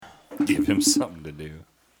Give him something to do.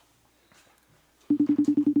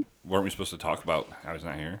 Weren't we supposed to talk about how he's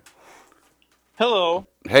not here? Hello.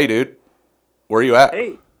 Hey, dude. Where you at?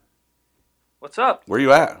 Hey. What's up? Where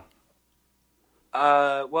you at?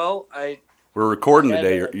 Well, We're recording Yeah,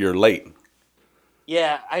 today. You're late.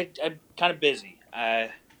 I'm kind of busy.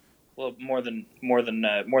 Well, more than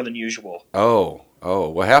usual. Oh,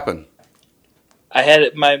 what happened?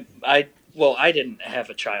 I didn't have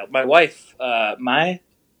a child. My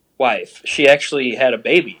wife, she actually had a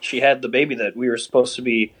baby. She had the baby that we were supposed to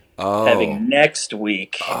be having next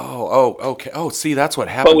week. Okay. Oh, see, that's what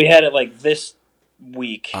happened. But we had it like this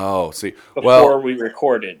week. Oh, see. Before we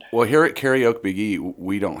recorded. Well, here at Karaoke Big E,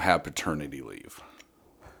 we don't have paternity leave.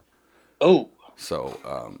 Oh.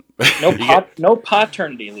 So, no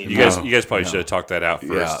paternity leave. You guys probably should have talked that out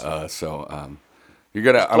first. Yeah. You're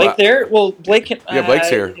gonna Blake there? Well, Blake can. Yeah, Blake's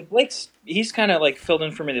here. He's kind of like filled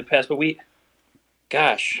in for me the past, but you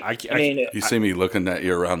see me looking at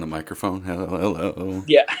you around the microphone. Hello.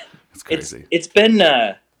 Yeah, it's crazy. It's been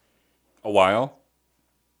a while.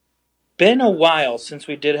 Been a while since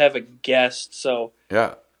we did have a guest, so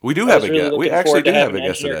yeah, we do have a guest. We actually do have a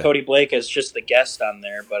guest today. Cody Blake as just the guest on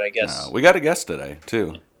there, but I guess we got a guest today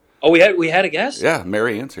too. Oh, we had a guest. Yeah,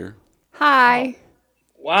 Mary Ann's here. Hi.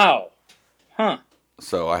 Wow. Huh.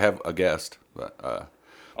 So I have a guest, but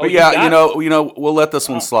yeah, we'll let this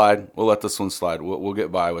one slide. We'll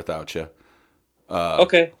get by without you.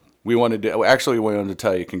 Okay. We wanted to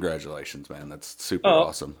tell you congratulations, man. That's super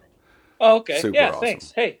awesome. Oh, okay. Super yeah, awesome.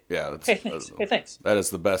 Thanks. Hey. Yeah. Thanks. Hey, thanks. That is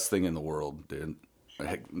the best thing in the world, dude.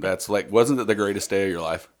 That's wasn't it the greatest day of your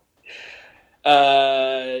life?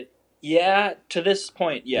 Yeah, to this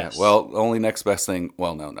point, yes. Yeah, well, only next best thing.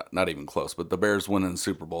 Well, no, not even close. But the Bears winning the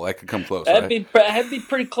Super Bowl, that could come close. That'd be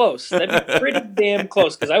pretty close. That'd be pretty damn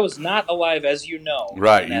close because I was not alive, as you know.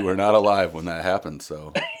 Right, you were not alive when that happened.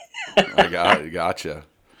 So I gotcha.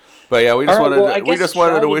 But yeah, we just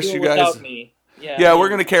wanted to wish you guys. Yeah, we're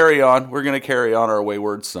gonna carry on. We're gonna carry on our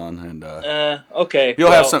wayward son, and okay. You'll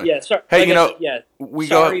have some. Yeah, sorry. Hey,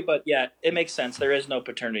 but yeah, it makes sense. There is no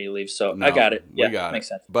paternity leave, so I got it. Yeah, makes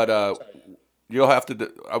sense. But you'll have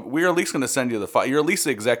to. We're at least gonna send you the file. You're at least the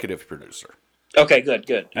executive producer. Okay,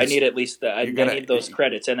 good. I need at least I need those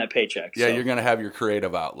credits and that paycheck. Yeah, so. You're gonna have your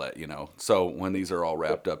creative outlet. So when these are all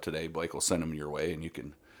wrapped up today, Blake will send them your way, and you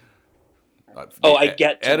can. I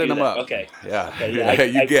get to edit do them that. up. Okay. Yeah.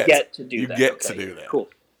 You get to do that. You get to do that. Cool.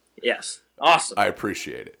 Yes. Awesome. I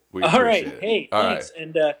appreciate it. All right. It. Hey, all thanks. right.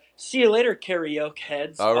 And see you later, karaoke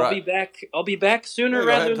heads. All right. I'll be back sooner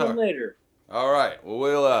rather than later. All right.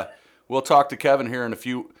 Well, we'll talk to Kevin here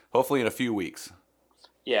hopefully in a few weeks.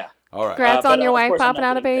 Yeah. All right. Congrats on your wife popping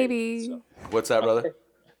out a baby. Paid, so. What's that, brother?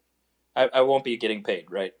 I won't be getting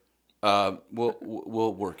paid, right?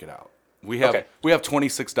 We'll work it out. We have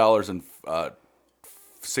 $26 and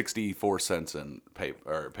 64 cents in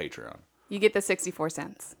Patreon. You get the 64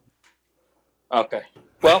 cents. Okay.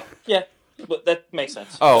 Well, yeah, but that makes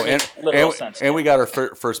sense. Oh, sense. And we got our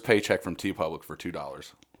first paycheck from TeePublic for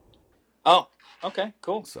 $2. Oh, okay,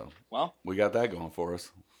 cool. So, well, we got that going for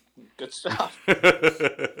us. Good stuff.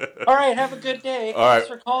 All right, have a good day. Thanks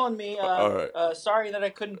for calling me. All right. Sorry that I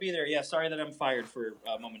couldn't be there. Yeah, sorry that I'm fired for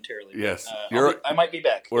momentarily. Yes. I might be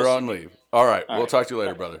back. We're on leave. All right. We'll talk to you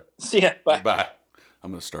later, brother. See ya. Bye. Bye.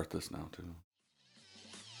 I'm going to start this now, too.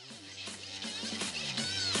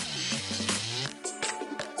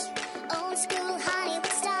 Old school Hollywood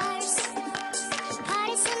stars,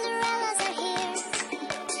 party Cinderellas are here.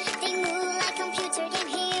 They move like computer game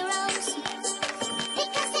heroes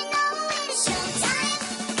because they know it's showtime.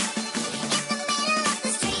 In the middle of the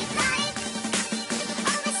street light,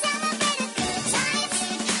 always celebrate a good times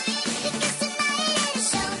because tonight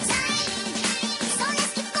is showtime. So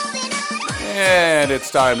let's keep moving on. And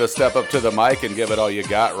it's time to step up to the mic and give it all you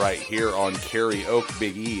got right here on Karaoke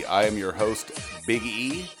Big E. I am your host, Big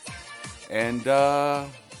E. And we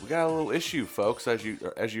got a little issue, folks. As you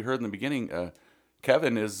heard in the beginning,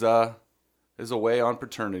 Kevin is away on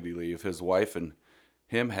paternity leave. His wife and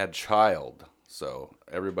him had child. So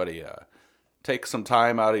everybody, take some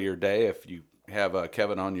time out of your day if you have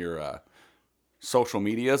Kevin on your social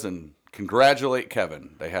medias and congratulate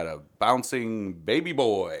Kevin. They had a bouncing baby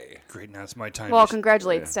boy. Great, now it's my time. Well,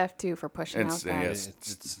 congratulate Steph too for pushing out that.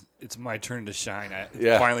 It's my turn to shine.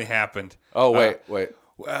 It finally happened. Oh wait.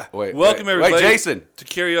 Welcome everybody. Wait, Jason. To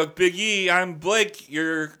Karaoke Big E. I'm Blake,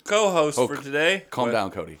 your co-host for today. Calm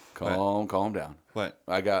down, Cody. Calm down. What?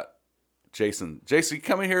 I got Jason. Jason,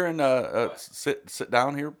 come in here and sit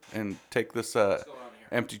down here and take this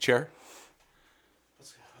empty chair.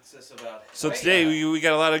 What's this? this about? So today we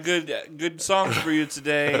got a lot of good songs for you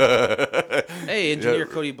today. Hey, Engineer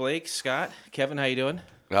Cody Blake, Scott, Kevin, how you doing?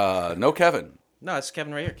 No Kevin. No, it's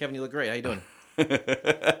Kevin right here. Kevin, you look great. How you doing?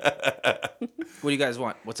 What do you guys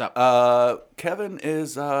want? What's up? Kevin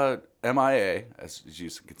is MIA, as you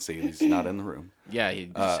can see. He's not in the room. Yeah, he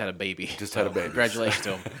just had a baby. Just had a baby. Congratulations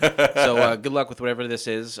to him. So good luck with whatever this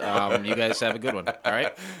is. You guys have a good one. All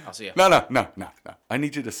right? I'll see you. No. I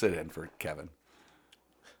need you to sit in for Kevin.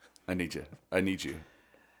 I need you.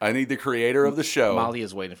 I need the creator of the show. Molly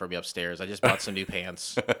is waiting for me upstairs. I just bought some new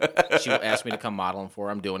pants. She asked me to come model them for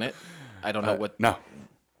her. I'm doing it. I don't know what... No.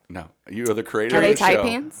 You are the creator Are of they the show. tight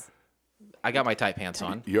pants? I got my tight pants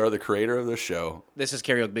on. You are the creator of the show. This is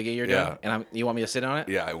Karaoke Biggie you're doing? Yeah. And you want me to sit on it?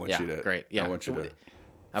 Yeah, I want you to. Great. Yeah. I want you to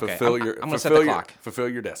Okay, fulfill I'm your. gonna set fulfill the your, clock. Fulfill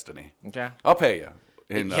your destiny. Okay. I'll pay you.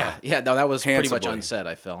 No, that was pretty much handsomely. unsaid,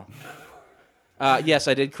 I feel. Yes,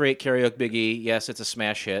 I did create Karaoke Biggie. Yes, it's a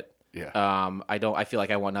smash hit. Yeah. I feel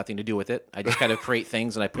like I want nothing to do with it. I just kind of create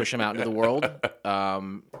things and I push them out into the world.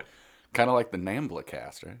 Kind of like the Nambla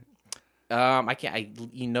cast, right? I can't.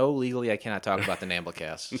 Legally, I cannot talk about the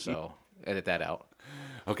Namblecast, so edit that out.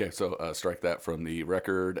 Okay, so strike that from the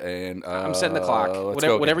record, and I'm setting the clock.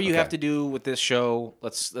 Whatever you have to do with this show,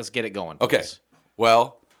 let's get it going. Okay. Please.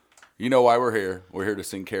 Well, you know why we're here. We're here to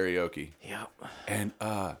sing karaoke, Yeah. and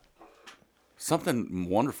something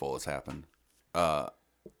wonderful has happened.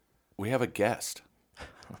 We have a guest.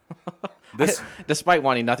 This, Despite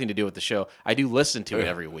wanting nothing to do with the show, I do listen to it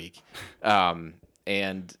every week.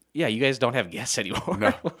 And yeah, you guys don't have guests anymore.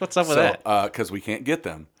 No. What's up with that? Because we can't get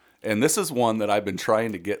them, and this is one that I've been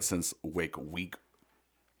trying to get since week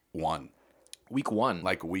one. Week one.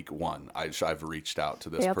 Like week one, I've reached out to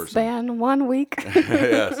this It's person. been 1 week.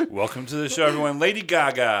 Yes, Welcome to the show, everyone. Lady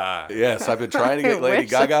Gaga. yes, I've been trying to get I Lady wish.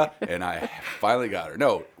 Gaga, and I finally got her.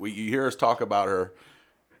 No, you hear us talk about her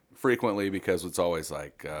frequently because it's always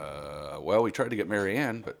like, well, we tried to get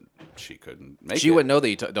Marianne, but she couldn't make it. She wouldn't know that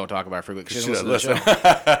you don't talk about her frequently because she She doesn't listen to doesn't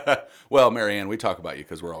the show. Well, Marianne, we talk about you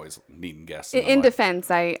because we're always needing guests. In I'm like, defense,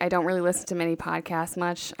 I don't really listen to many podcasts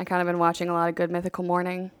much. I kind of been watching a lot of Good Mythical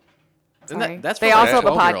Morning. Isn't that- Sorry. that's they for also have a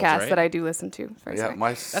 12-year-olds, podcast right? that I do listen to. Sorry, yeah, sorry. my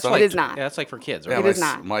That's son. like, It is not. Yeah, that's like for kids, Yeah, right? It is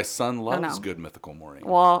not. My son loves no. Good Mythical Morning.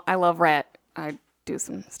 Well, I love Rhett. I do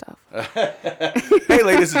some stuff. Hey,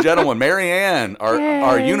 ladies and gentlemen, Marianne,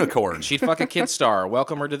 our unicorn, She'd fuck a kid star.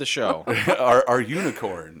 Welcome her to the show. our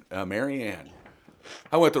unicorn, Marianne.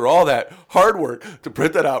 I went through all that hard work to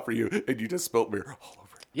print that out for you, and you just spilt beer all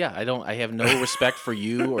over it. Yeah, I have no respect for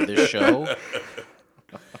you or this show.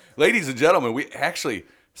 Ladies and gentlemen, we actually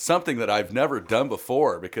something that I've never done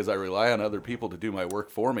before because I rely on other people to do my work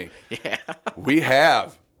for me. Yeah. We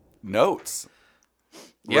have notes.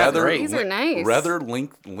 Yeah, great. These are nice. Rather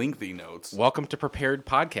lengthy notes. Welcome to prepared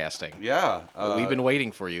podcasting. Yeah, We've been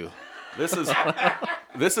waiting for you. this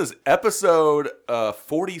is episode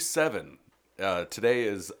 47. Today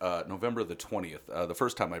is November the 20th. The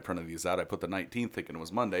first time I printed these out, I put the 19th thinking it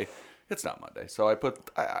was Monday. It's not Monday, so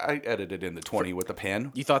I edited in the 20 with a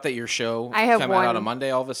pen. You thought that your show I have come out on one- a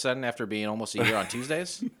Monday all of a sudden after being almost a year on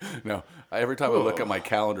Tuesdays? No, every time I look at my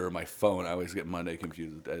calendar or my phone, I always get Monday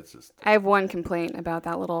confused. It's just I have one complaint about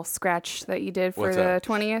that little scratch that you did for What's the that?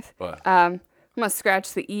 20th. What? I'm going to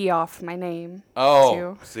scratch the E off my name. oh,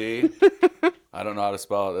 too. see, I don't know how to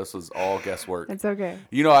spell it. This was all guesswork. It's okay.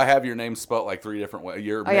 You know, I have your name spelled like 3 different ways.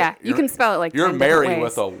 Oh, yeah. You can spell it like you're 10 different Mary ways.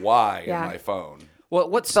 with a Y Yeah. in my phone. Well,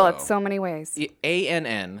 what's Spell it so many ways.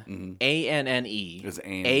 ANN, ANNE, Is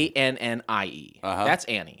Annie. ANNIE. Uh-huh. That's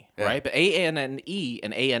Annie, Yeah. right? But ANNE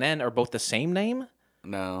and ANN are both the same name?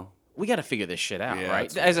 No. We got to figure this shit out, Yeah, right?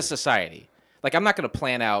 it's As a society. Like, I'm not going to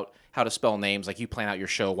plan out how to spell names like you plan out your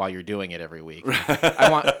show while you're doing it every week.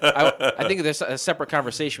 I think there's a separate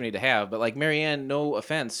conversation we need to have, but like, Marianne, no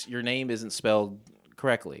offense, your name isn't spelled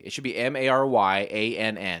correctly. It should be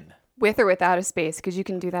MARYANN. With or without a space, because you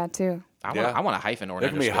can do that too. Yeah. I want a hyphen or an There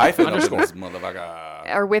can be underscore. hyphen Underscore. underscores,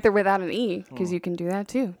 motherfucker. Or with or without an E, Hmm. because you can do that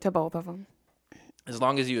too, to both of them. As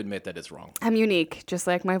long as you admit that it's wrong. I'm unique, just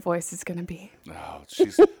like my voice is going to be. Oh,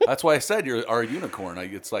 that's why I said you're our unicorn.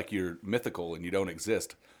 It's like you're mythical and you don't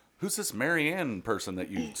exist. Who's this Marianne person that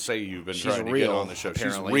you say you've been She's trying to get real, on the show?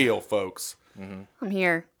 apparently. She's real, folks. I'm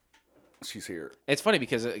here. She's here. It's funny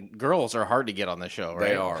because girls are hard to get on the show, right?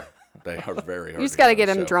 They are. They are very hard. You just got to get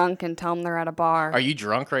on the them show. drunk and tell them they're at a bar. Are you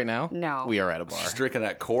drunk right now? No. We are at a bar. She's drinking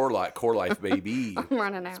that core life, baby. I'm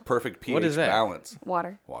running out. Perfect pH What is that? balance.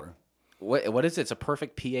 Water. Water. What is it? It's a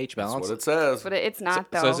perfect pH That's balance? what it says. But it's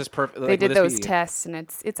not, though. so is this perfect? They did those tests, and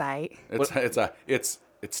it's aight.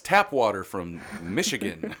 It's tap water from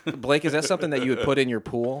Michigan. Blake, is that something that you would put in your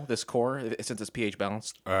pool, this core, since it's pH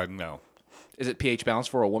balanced? No. Is it pH balanced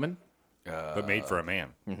for a woman? but made for a man.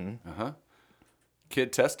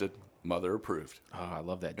 Kid tested, mother approved. Oh, I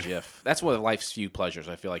love that Jif. That's one of life's few pleasures,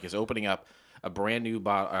 I feel like, is opening up a brand new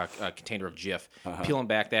container of Jif, peeling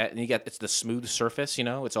back that, and it's the smooth surface,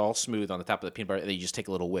 it's all smooth on the top of the peanut butter, and then you just take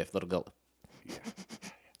a little whiff, little go.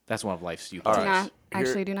 That's one of life's few pleasures.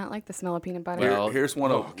 Do not like the smell of peanut butter. Well, Here's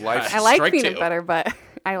one of life's I like strike peanut two. butter, but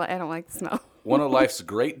I don't like the smell. one of life's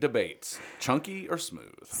great debates: chunky or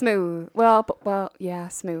smooth? Smooth. Well, yeah,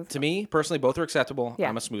 smooth. To me, personally, both are acceptable. Yeah.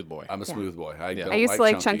 I'm a smooth boy. I'm a smooth boy. I I used to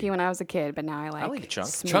like chunky when I was a kid, but now I like chunk.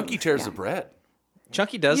 smooth. Chunky tears Yeah. the bread.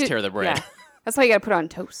 Chunky does tear the bread. Yeah. That's why you got to put on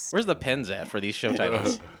toast. Where's the pens at for these show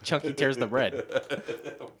titles? Chunky tears the bread.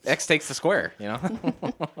 X takes the square,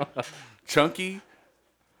 Chunky.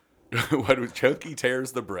 What was Chunky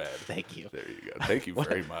tears the bread? Thank you. There you go. Thank you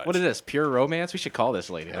very much. What is this? Pure romance? We should call this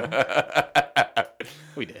lady. Huh?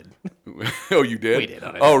 We did. Oh, you did? We did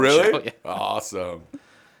on a Oh, different really? show, yeah. Awesome.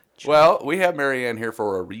 Well, we have Marianne here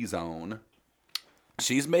for a rezone.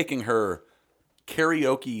 She's making her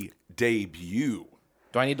karaoke debut.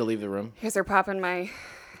 Do I need to leave the room? Here's her popping my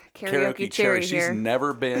karaoke cherry She's here.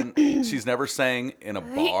 she's never sang in a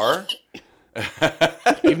bar.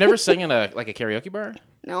 You've never sang in a karaoke bar?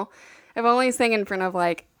 No, I've only sang in front of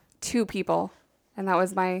like 2 people, and that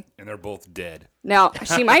was my. And they're both dead. No,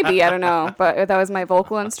 she might be. I don't know, but that was my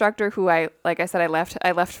vocal instructor, who I said, I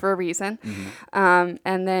left for a reason, and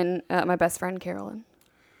then my best friend Carolyn.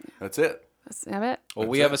 That's it. That's it. Well,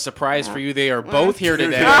 we have a surprise for you. They are both here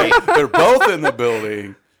today. They're both in the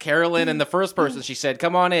building. Carolyn and the first person, she said,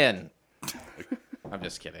 "Come on in." I'm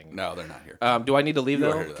just kidding. No, they're not here. Do I need to leave You are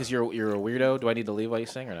though? here, though. Because you're a weirdo. Do I need to leave while you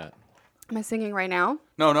sing or not? Am I singing right now?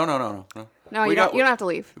 No. No, We you got- don't have to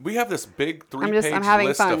leave. We have this big 3-page I'm having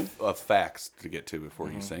list fun. of facts to get to before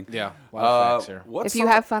you sing. Yeah, a lot of facts here. What If song, you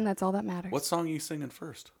have fun, that's all that matters. what song are you singing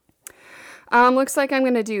first? Looks like I'm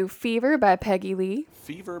gonna do "Fever" by Peggy Lee.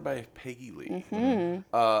 Fever by Peggy Lee.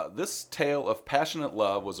 Mm-hmm. This tale of passionate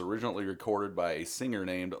love was originally recorded by a singer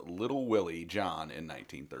named Little Willie John in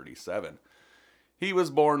 1937. He was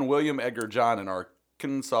born William Edgar John in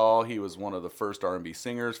Arkansas. He was one of the first R&B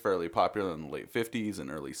singers, fairly popular in the late 50s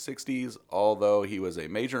and early 60s. Although he was a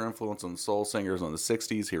major influence on soul singers in the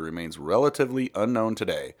 60s, he remains relatively unknown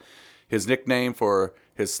today. His nickname for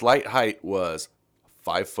his slight height was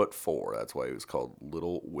 5'4". That's why he was called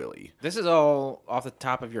Little Willie. This is all off the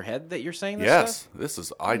top of your head that you're saying this Yes, stuff? this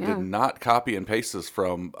is. I did not copy and paste this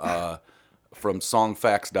from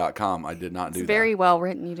songfacts.com. I did not do It's very well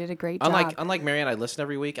written. You did a great job. Unlike Marianne, I listen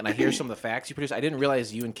every week and I hear some of the facts you produce. I didn't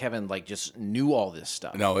realize you and Kevin just knew all this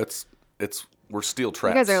stuff. that. No, it's we're steel You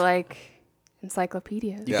traps. guys are like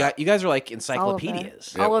encyclopedias. You guys are like All of it.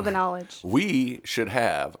 encyclopedias. All of the knowledge. We should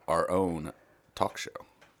have our own talk show.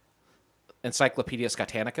 Encyclopedia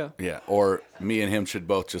Scotanica, Yeah, or me and him should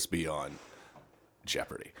both just be on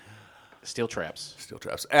Jeopardy. Steel Traps. Steel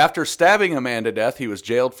traps. After stabbing a man to death, he was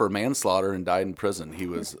jailed for manslaughter and died in prison. He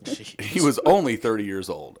was only 30 years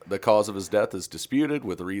old. The cause of his death is disputed,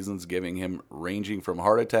 with reasons giving him ranging from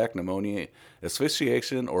heart attack, pneumonia,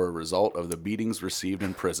 asphyxiation, or a result of the beatings received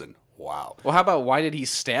in prison. Wow. Well, how about why did he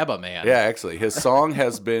stab a man? Yeah, actually, his song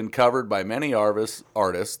has been covered by many artists.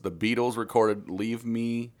 The Beatles recorded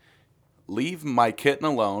 "Leave My Kitten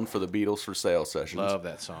Alone" for the Beatles for Sale sessions. Love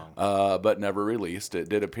that song. But never released. It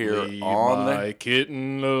did appear Leave on my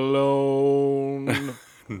kitten alone.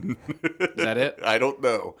 Is that it? I don't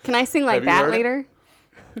know. Can I sing like Have you that heard it? later?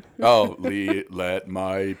 Oh, let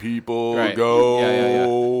my people Right.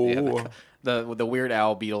 go. Yeah. The Weird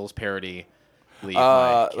Al Beatles parody. Leave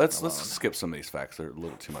my kitten Let's alone. skip some of these facts. They're a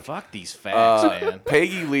little too much. Fuck these facts, man.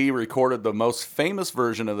 Peggy Lee recorded the most famous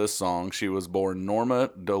version of this song. She was born Norma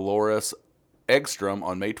Dolores Eggstrom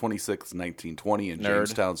on May 26, 1920 in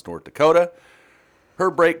Jamestown, North Dakota. Her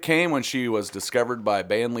break came when she was discovered by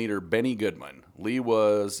bandleader Benny Goodman. Lee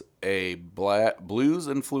was a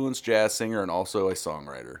blues-influenced jazz singer and also a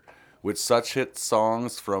songwriter, with such hit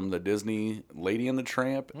songs from the Disney Lady and the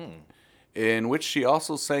Tramp, in which she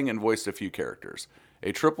also sang and voiced a few characters.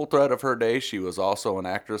 A triple threat of her day, she was also an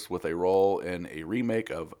actress with a role in a remake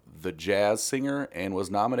of The Jazz Singer and was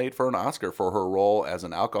nominated for an Oscar for her role as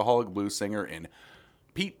an alcoholic blues singer in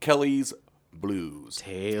Pete Kelly's Blues.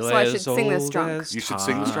 Tale So I should as sing this old drunk. as You should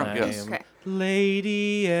sing this drunk, yes. time. Okay.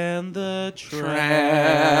 Lady and the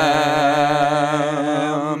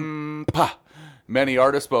Pa. Many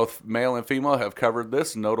artists, both male and female, have covered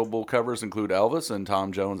this. Notable covers include Elvis and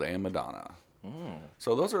Tom Jones and Madonna.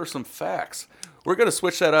 So those are some facts. We're going to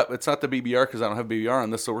switch that up. It's not the BBR because I don't have BBR on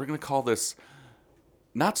this, so we're going to call this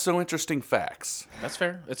not so interesting facts. That's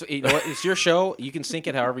fair. It's you know what? It's your show. You can sync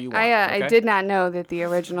it however you want. I okay? did not know that the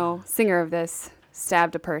original singer of this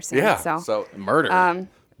stabbed a person. Yeah. So, Murder.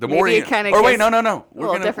 The more maybe you it kinda or wait, gives no. a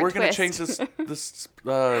little different We're gonna twist. change this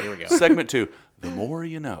we go. segment to the more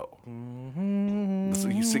you know.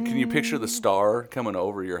 So can you picture the star coming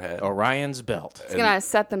over your head? Orion's belt. it's gonna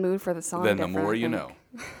set the mood for the song. Then the different, more I you think. know.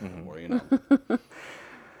 The more you know.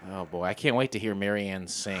 Oh boy, I can't wait to hear Marianne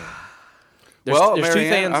sing. Well, there's two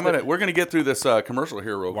Marianne, things we're gonna get through this commercial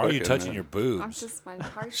here real Why quick. are you and, touching your boobs? I'm just my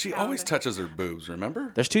heart's She pounding. always touches her boobs.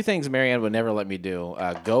 Remember? There's two things Marianne would never let me do: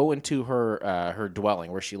 go into her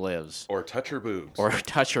dwelling where she lives, Or touch her boobs. or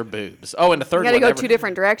touch her boobs. Oh, and the third You gotta one, go never, two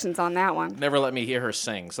different directions on that one. never let me hear her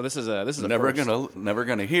sing. So this is a never first.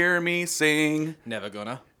 gonna hear me sing. Never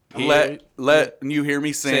gonna Let you hear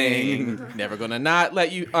me sing. sing. Never gonna not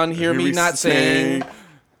let you unhear me not sing.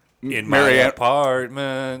 In my Marianne.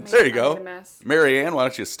 apartment. There you Made a go. mess. Marianne, why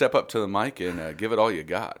don't you step up to the mic and give it all you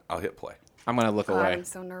got? I'll hit play. I'm gonna look God, away. I'm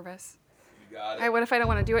so nervous. What if I don't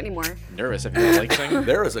want to do it anymore? Nervous if you don't like singing.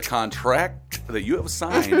 There is a contract that you have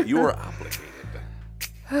signed. You are obligated.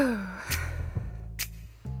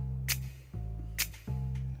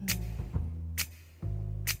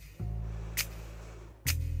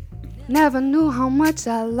 Never knew how much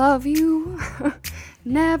I love you.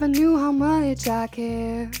 Never knew how much I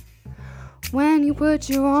care. When you put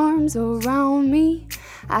your arms around me,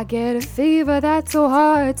 I get a fever that's so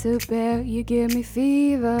hard to bear. You give me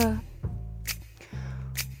fever.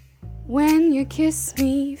 When you kiss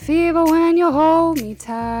me, fever when you hold me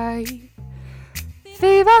tight.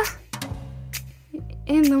 Fever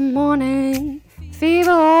in the morning,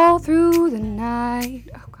 fever all through the night.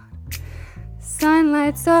 Oh God. Sun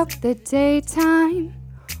lights up the daytime,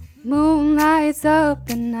 moon lights up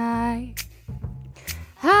the night.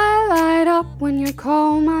 I light up when you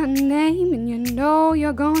call my name, and you know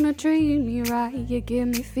you're gonna treat me right. You give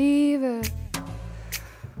me fever.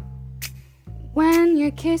 When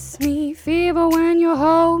you kiss me, fever when you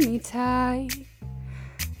hold me tight.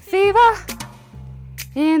 Fever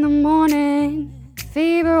in the morning,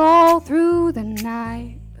 fever all through the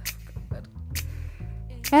night.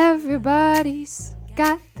 Everybody's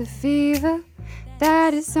got the fever,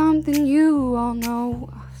 that is something you all know.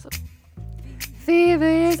 Fever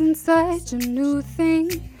isn't such a new thing,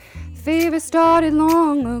 fever started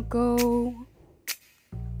long ago.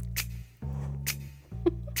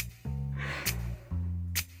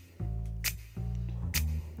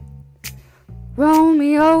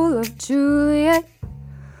 Romeo loved Juliet,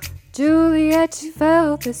 Juliet, she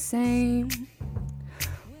felt the same.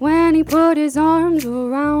 When he put his arms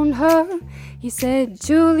around her, he said,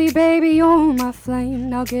 Julie, baby, you're my flame,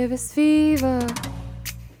 now give us fever.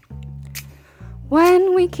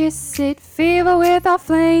 When we kiss it, fever with our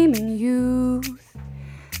flaming youth.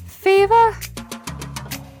 Fever,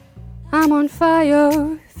 I'm on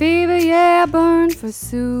fire, fever, yeah, I burn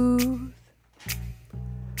forsooth.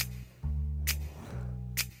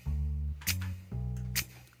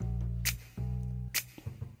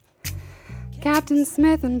 Captain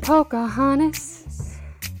Smith and Pocahontas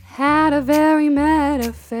had a very mad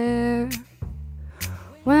affair.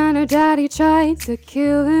 When her daddy tried to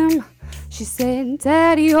kill him, she said,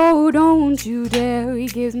 Daddy, oh, don't you dare, he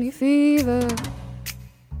gives me fever.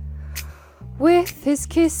 With his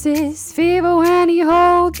kisses, fever when he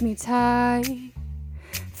holds me tight.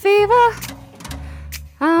 Fever,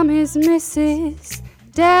 I'm his missus,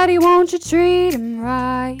 Daddy, won't you treat him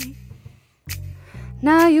right?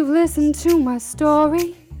 Now you've listened to my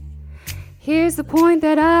story, here's the point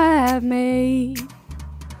that I have made.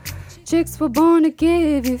 Chicks were born to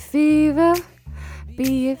give you fever,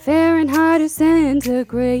 be it Fahrenheit or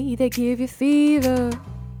centigrade, they give you fever.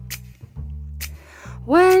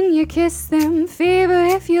 When you kiss them, fever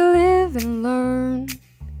if you live and learn.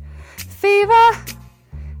 Fever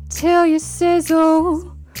till you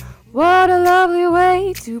sizzle, what a lovely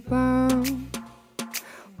way to burn.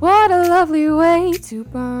 What a lovely way to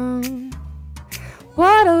burn.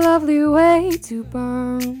 What a lovely way to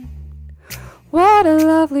burn. What a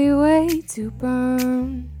lovely way to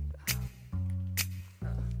burn.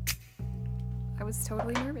 I was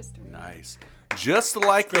totally nervous doing that. Nice. Just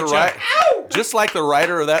like the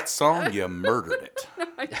writer of that song, you murdered it.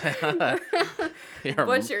 You're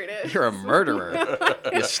Butchered it. You're a murderer.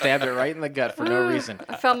 You stabbed it right in the gut for no reason.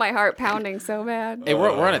 I felt my heart pounding so bad. Hey, we're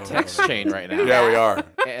on a text chain right now. Yeah, we are.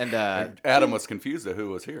 And Adam was confused at who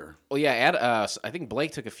was here. well, yeah, I think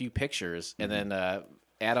Blake took a few pictures, and then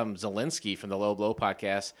Adam Zielinski from the Low Blow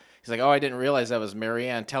podcast, he's like, "Oh, I didn't realize that was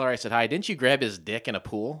Marianne. Tell her I said hi. Didn't you grab his dick in a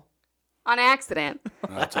pool?" On accident.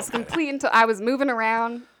 It's complete until I was moving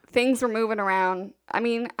around. Things were moving around. I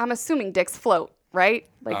mean, I'm assuming dicks float, right?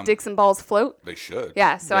 Like dicks and balls float. They should.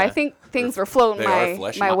 Yeah, so I think things were floating they are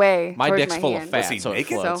fleshy. my way. My towards dick's my full hand. of fat, Was he so it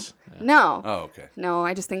naked? floats. So no, Oh, okay. no,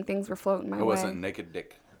 I just think things were floating my It way. wasn't naked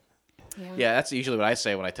dick. Yeah, that's usually what I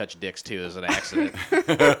say when I touch dicks too, is an accident.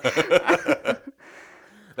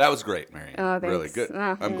 That was great, Marion. Oh, thanks. Really good.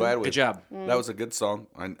 I'm glad we. Good job. That was a good song.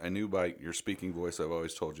 I knew by your speaking voice. I've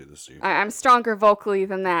always told you this. I'm stronger vocally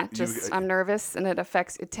than that. You- Just I'm nervous, and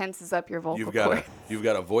it tenses up your vocal You've cord.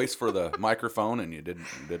 got a voice for the microphone, and you did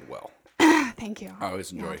well. Thank you. I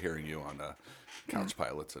always enjoy hearing you on Couch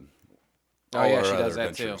Pilots and Oh all yeah, our she other does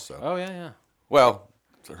that too. ventures, so. Oh yeah. Well,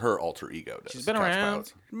 her alter ego does. She's been Couch around.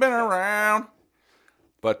 Pilots. Been around.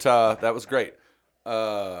 But that was great.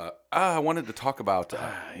 I wanted to talk about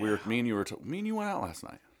me and you went out last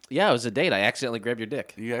night. Yeah, it was a date. I accidentally grabbed your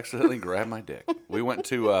dick. You accidentally grabbed my dick. We went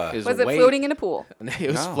to Was Was it floating in a pool? It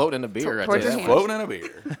was No. floating in a beer. I Towards tell you your that. hand. floating in a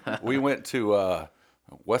beer. We went to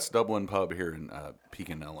West Dublin pub here in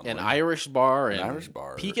Pekin, Illinois. An Irish bar in Irish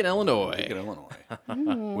bar. Pekin, Illinois. Pekin,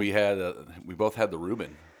 Illinois. We both had the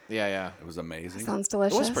Reuben. Yeah. It was amazing. Sounds It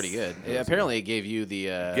delicious. was pretty good. Apparently, it gave you the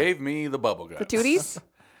Gave me the bubble guts. The tooties?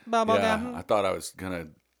 Yeah, I thought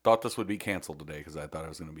thought this would be canceled today because I thought I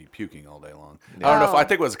was gonna be puking all day long. I don't know if I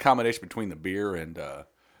think it was a combination between the beer and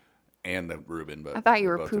the Reuben, but I thought you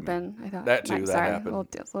they were both did me. pooping. I thought That too. I'm That sorry. happened.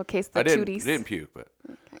 Little case of the I didn't tooties. puke, but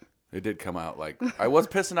it did come out like I was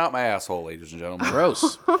pissing out my asshole, ladies and gentlemen.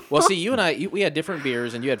 gross. Well, see, you and I, we had different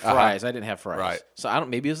beers, and you had fries. I didn't have fries. Right. So I don't.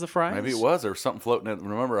 Maybe it was the fries. Maybe it was. There was something floating in.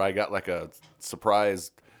 Remember, I got like a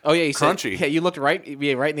surprise. Oh yeah, you Crunchy. Said, yeah, you looked right in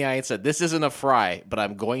the eye and said, "This isn't a fry, but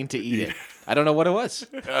I'm going to eat it." I don't know what it was.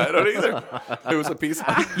 I don't either. It was a piece.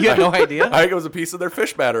 You had no idea. I think it was a piece of their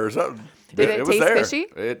fish batter or something. Did it was taste there. fishy?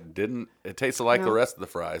 It didn't. It tasted like the rest of the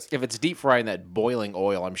fries. If it's deep fried in that boiling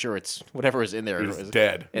oil, I'm sure it's whatever is in there It was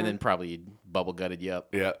dead. and then probably bubble gutted you up.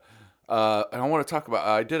 Yeah. And I want to talk about.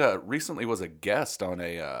 I did recently was a guest on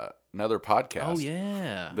another podcast. Oh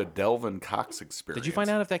yeah. The Delvin Cox Experience. Did you find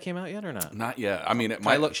out if that came out yet or not? Not yet. I mean, it Can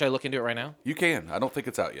might I look? Should I look into it right now? You can. I don't think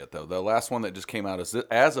it's out yet though. The last one that just came out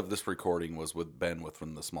as of this recording was with Ben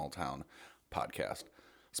from the Small Town podcast.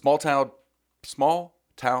 Small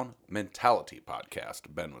Town Mentality podcast.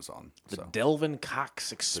 Ben was on. The So. Delvin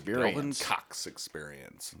Cox Experience. Delvin Cox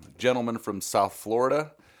Experience. Gentleman from South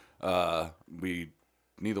Florida. We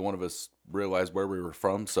neither one of us realized where we were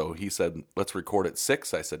from, so he said, "Let's record at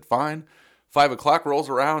 6." I said, "Fine." 5 o'clock rolls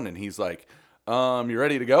around, and he's like, "You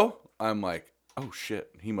ready to go?" I'm like, "Oh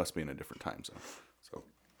shit, he must be in a different time zone." So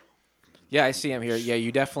Yeah, I see him here. Yeah,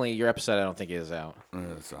 you definitely. Your episode, I don't think is out.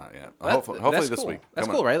 it's not yet. That- Hopefully that's this cool. week. That's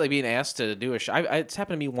Come cool, on. right? Like being asked to do a show. It's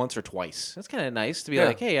happened to me once or twice. That's kind of nice to be Yeah.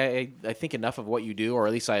 like, hey, I think enough of what you do, or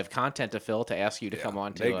at least I have content to fill to ask you to come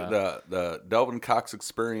on to. The Delvin Cox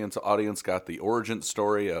Experience audience got the origin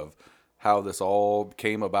story of how this all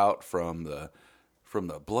came about from the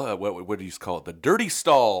blood. What do you call it? The dirty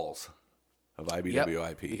stalls of Yep,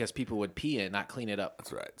 IBWIP. because people would pee and not clean it up.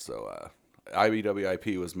 That's right. So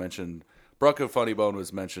IBWIP was mentioned. Broken Funny Bone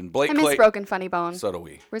was mentioned. Blake I miss Clayton. Broken Funny Bone. So do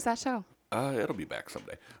we. Where's that show? It'll be back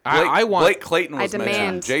someday. I want- Blake Clayton was I demand.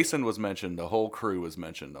 mentioned. Jason was mentioned. The whole crew was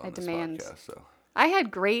mentioned on this demand. podcast. So I had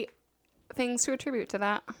great things to attribute to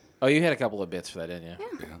that. Oh, you had a couple of bits for that, didn't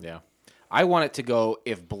you? Yeah. I want it to go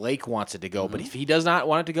if Blake wants it to go, but if he does not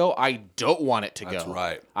want it to go, I don't want it to go. That's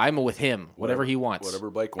right. I'm with him. Whatever he wants. whatever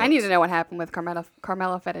Blake wants. I need to know what happened with Carmela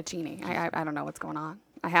Fettuccine. I don't know what's going on.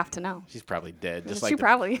 I have to know. She's probably dead. Just She like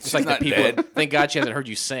probably- Just like the not people. dead. Thank God she hasn't heard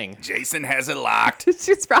you sing. Jason has it locked.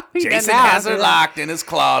 She's probably dead Jason now has her after that. locked in his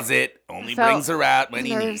closet. Only Felt brings her out when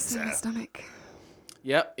he nerves needs in my her. stomach.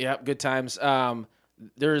 Yep. Good times.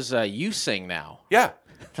 There's You Sing Now. Yeah.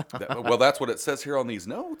 Well, that's what it says here on these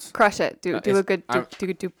notes. Crush it. Do it's- a good. I'm-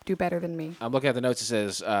 Do better than me. I'm looking at the notes. It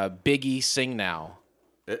says Biggie Sing Now.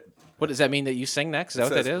 It What does that mean that you sing next? Is that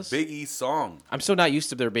what that says is? Big E song. I'm so not used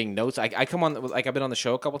to there being notes. I come on, like I've been on the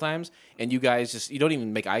show a couple times, and you guys you don't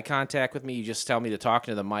even make eye contact with me. You just tell me to talk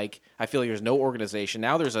into the mic. I feel like there's no organization.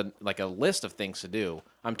 Now there's a list of things to do.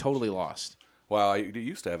 I'm totally lost. Well, I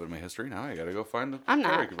used to have it in my history. Now I got to go find the I'm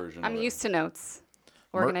not. Carrick version. I'm of it. used to notes.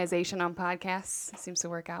 Organization on podcasts seems to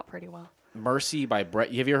work out pretty well. Mercy by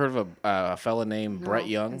Brett. Have you ever heard of a fella named Brett No.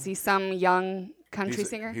 Young? Is he some young country He's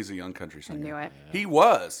singer? He's a young country singer. knew it. He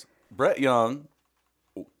was. Brett Young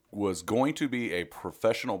was going to be a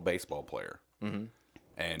professional baseball player. Mm-hmm.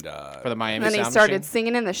 And For the Miami And then he Sound started Machine?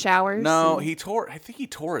 singing in the showers. no, and- he tore. I think he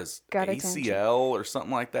tore his Got ACL attention. or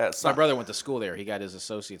something like that. My brother went to school there. He got his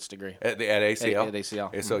associate's degree. At ACL. At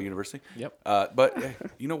ACL. ACL University. Yep. But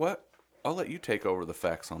you know what? I'll let you take over the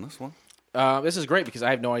facts on this one. This is great because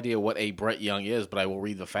I have no idea what a Brett Young is, but I will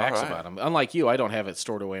read the facts All right. about him. Unlike you, I don't have it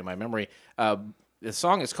stored away in my memory. The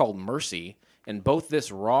song is called Mercy, and both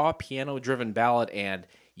this raw piano-driven ballad and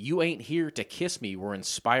You Ain't Here to Kiss Me were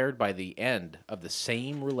inspired by the end of the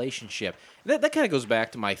same relationship. That kind of goes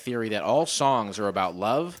back to my theory that all songs are about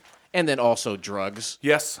love and then also drugs.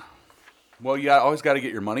 Yes. Well, you always got to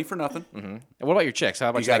get your money for nothing. Mm-hmm. And what about your chicks?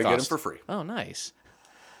 How much You got to that get them cost? for free. Oh, nice.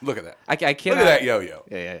 Look at that. I cannot. Look at that yo-yo.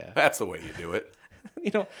 Yeah. That's the way you do it.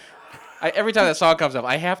 You know, every time that song comes up,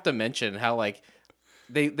 I have to mention how like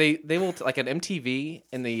they will like an MTV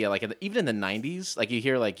in the even in the 90s, like you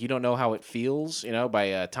hear like You Don't Know How It Feels, you know,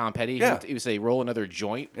 by Tom Petty. Yeah. He would say roll another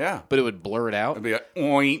joint. Yeah. But it would blur it out. It'd be like,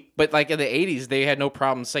 oink. But like in the 80s, they had no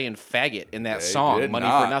problem saying faggot in that They song, did Money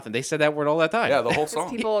not. for Nothing. They said that word all the time. Yeah, the whole song.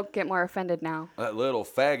 People get more offended now. That little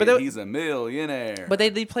faggot, But they- he's a millionaire. But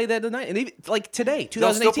they play that tonight, and even, like today, 2018.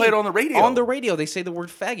 They'll still play it on the radio. On the radio, they say the word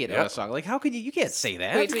faggot in Yep. a song. Like, how could you can't say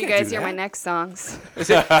that. Wait till you can't guys do hear my that. next songs. Is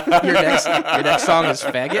it, your next song is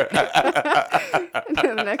faggot?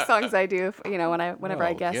 The next songs I do, whenever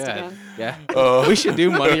I Oh, guest God. again. Yeah. We should do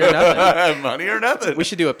Money or Nothing. Money or nothing. We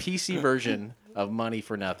should do a PC version of Money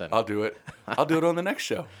for Nothing. I'll do it. I'll do it on the next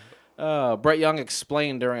show. Brett Young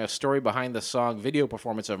explained during a story behind the song video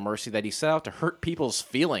performance of Mercy that he set out to hurt people's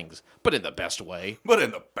feelings, but in the best way. But in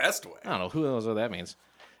the best way. I don't know. Who knows what that means?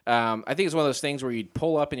 I think it's one of those things where you'd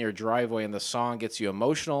pull up in your driveway and the song gets you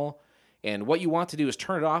emotional, and what you want to do is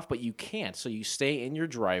turn it off, but you can't. So you stay in your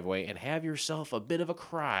driveway and have yourself a bit of a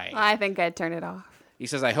cry. I think I'd turn it off. He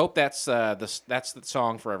says, I hope that's the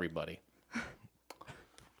song for everybody.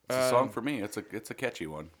 It's a song for me. It's a catchy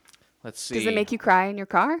one. Let's see. Does it make you cry in your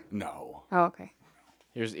car? No. Oh, okay.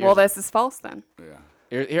 Here's, Well, this is false then.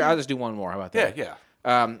 Yeah. here, I'll just do one more. How about Yeah, that? yeah.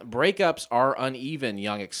 Breakups are uneven,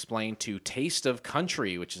 Young explained to Taste of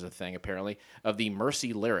Country, which is a thing, apparently, of the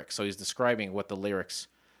Mercy lyrics. So he's describing what the lyrics,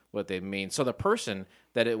 what they mean. So the person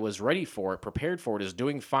that it was ready for, prepared for it, is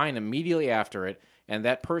doing fine immediately after it, and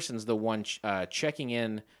that person's the one checking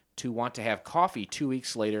in to want to have coffee 2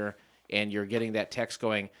 weeks later, and you're getting that text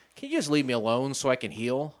going, can you just leave me alone so I can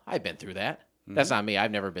heal? I've been through that. That's not me.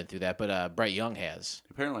 I've never been through that, but Brett Young has.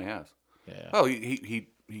 Apparently has. Yeah. Oh, he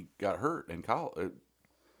got hurt in college,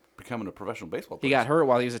 becoming a professional baseball player. He got hurt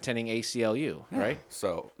while he was attending ACLU, right?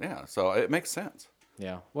 So yeah, so it makes sense.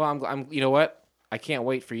 Yeah. Well, I'm. You know what? I can't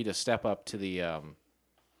wait for you to step up to the.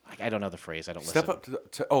 I don't know the phrase. I don't Step listen.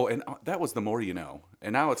 up to and that was the more you know.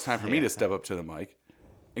 And now it's time for me to step up to the mic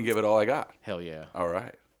and give it all I got. Hell yeah. All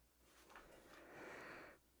right.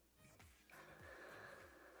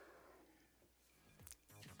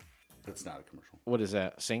 That's not a commercial. What is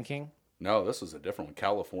that? Sing King? No, this is a different one.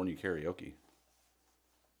 California Karaoke.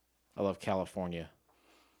 I love California.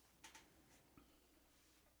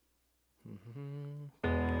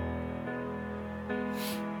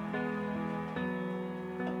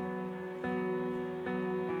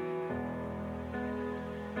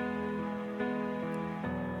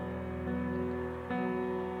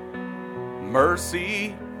 Mercy,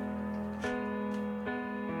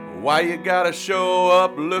 why you gotta show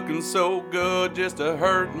up looking so good just to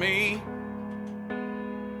hurt me?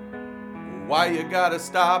 Why you gotta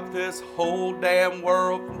stop this whole damn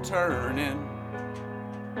world from turning?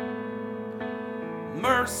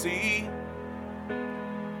 Mercy,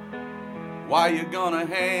 why you gonna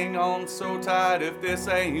hang on so tight if this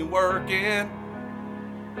ain't working?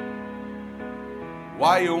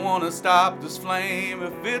 Why you wanna stop this flame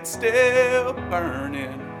if it's still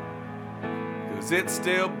burning? 'Cause it's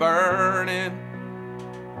still burning.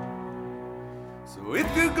 So if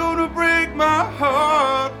you're gonna break my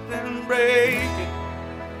heart, then break it.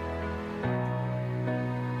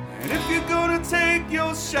 And if you're gonna take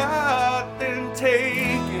your shot, then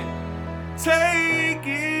take it. Take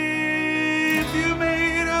it. If you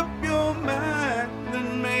made up your mind,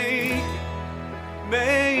 then make it.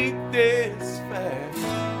 Make this fast.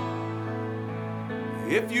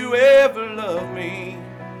 If you ever love me,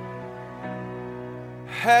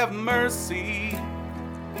 have mercy.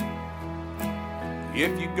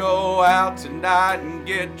 If you go out tonight and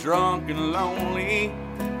get drunk and lonely,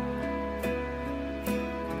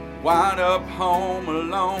 wind up home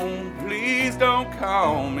alone, please don't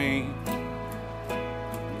call me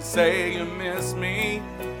and say you miss me.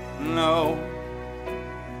 No.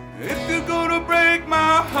 If you're gonna break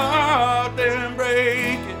my heart, then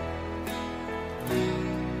break it.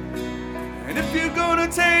 And if you're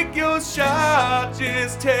gonna take your shot,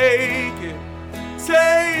 just take it.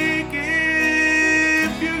 Take it.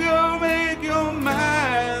 If you're gonna make your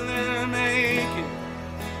mind, then make it.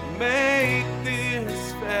 Make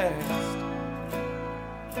this fast.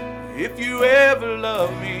 If you ever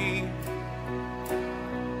love me,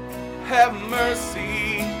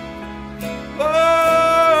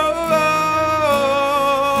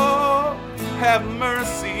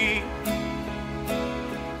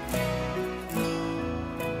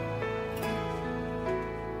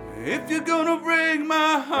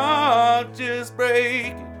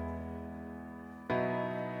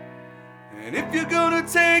 And if you're gonna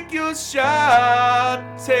take your shot,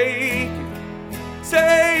 take it,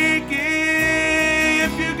 take it.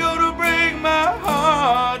 If you're gonna break my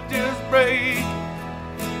heart, just break it.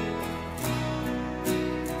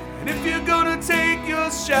 And if you're gonna take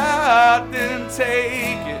your shot, then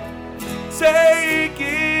take it, take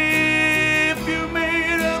it. If you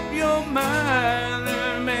made up your mind,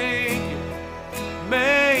 then make it,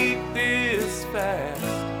 make this fast.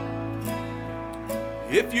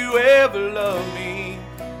 If you ever love me,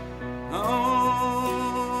 oh,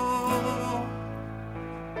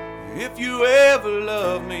 if you ever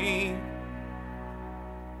love me,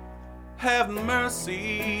 have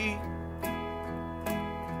mercy.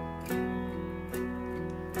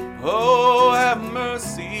 Oh, have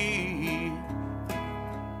mercy.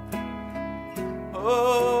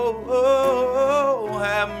 Oh, oh, oh,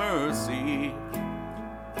 have mercy.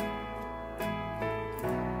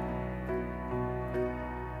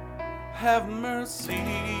 Have mercy.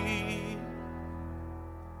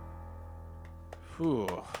 Whew.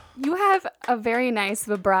 You have a very nice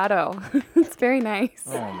vibrato. It's very nice.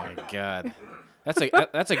 Oh my God, that's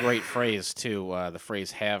a great phrase too. The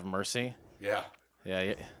phrase "have mercy." Yeah.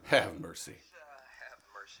 Yeah. Have mercy. Have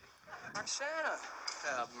mercy. Roxana,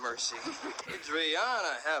 have mercy.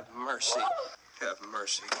 Adriana, have mercy. Have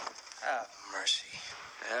mercy. Have mercy.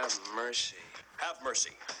 Have mercy. Have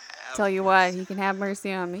mercy. Tell you what, you can have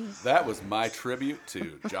mercy on me. That was my tribute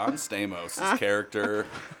to John Stamos' character,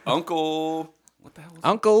 Uncle. What the hell was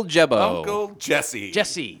Uncle Jebbo. Uncle Jesse.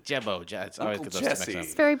 Jesse. Jebbo. It's always Uncle good those to Jesse. mix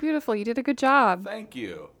It's very beautiful. You did a good job. Thank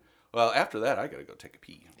you. Well, after that, I gotta go take a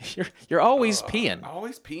pee. up. You're always peeing.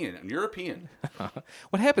 Always peeing. I'm European.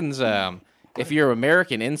 What happens if you're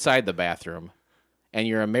American inside the bathroom and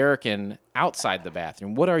you're American outside the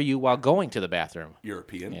bathroom? What are you while going to the bathroom?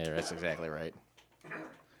 European. Yeah, that's exactly right.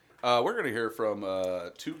 We're gonna hear from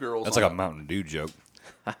two girls. That's like a Mountain Dew joke.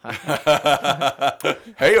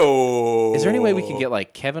 Hey-o. Is there any way we can get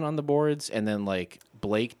like Kevin on the boards and then like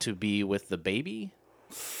Blake to be with the baby?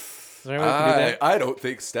 Is there any way we can do that? I don't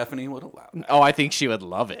think Stephanie would allow that. Oh, I think she would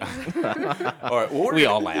love it. All right, well, We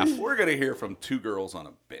all laugh. We're gonna hear from two girls on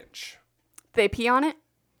a bench. They pee on it?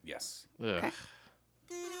 Yes. Ugh.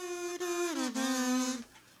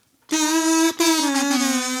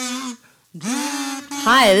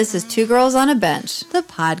 Hi, this is Two Girls on a Bench, the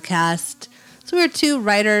podcast. So we're two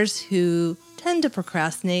writers who tend to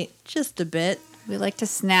procrastinate just a bit. We like to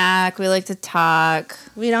snack. We like to talk.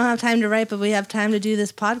 We don't have time to write, but we have time to do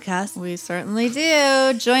this podcast. We certainly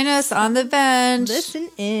do. Join us on the bench Listen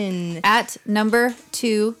in. at number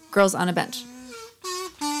 2 Girls on a Bench.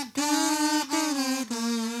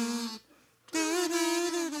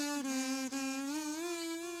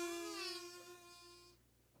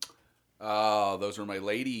 Oh, those are my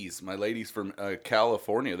ladies from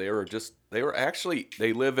California. They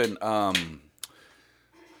live in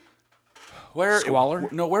where Squalor?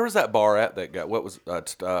 No, where was that bar at that got what was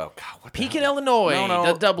God, what the Pekin, hell? Illinois,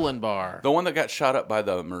 No. the Dublin bar. The one that got shot up by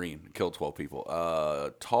the Marine, killed 12 people.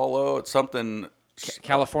 Talo, it's something.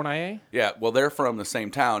 California? Yeah, well, they're from the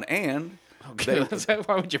same town, and Okay.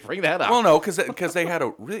 Why would you bring that up? well, no, because they had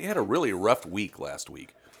a really rough week last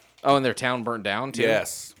week. Oh, and their town burnt down too?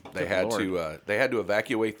 Yes, they Good had Lord. to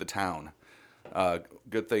evacuate the town.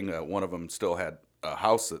 Good thing one of them still had a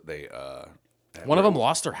house that they. One of them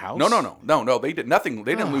lost their house? No. They did nothing.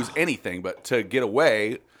 They didn't lose anything, but to get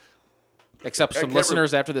away. Except some can't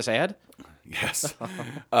listeners after this ad? Yes,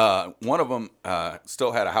 one of them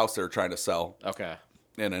still had a house they were trying to sell Okay.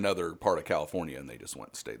 in another part of California, and they just went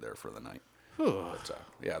and stayed there for the night. But,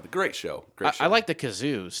 yeah, the great show. Great show. I like the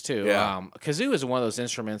kazoos too. Yeah. Kazoo is one of those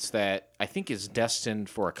instruments that I think is destined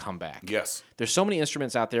for a comeback. Yes. There's so many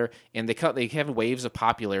instruments out there, and they have waves of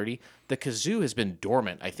popularity. The kazoo has been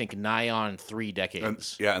dormant, I think, nigh on 3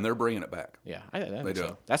 decades. And they're bringing it back. Yeah, I think do.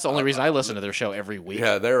 so. That's the only reason I listen to their show every week.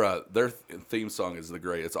 Yeah, their theme song is the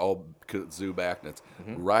great. It's all kazoo back, and it's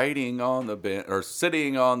writing on the bench or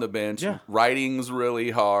sitting on the bench. Yeah. Writing's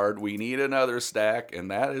really hard. We need another stack,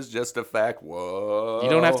 and that is just a fact. Whoa! You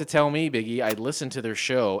don't have to tell me, Biggie. I listen to their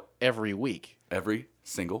show every week. Every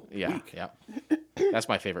single week. Yeah. That's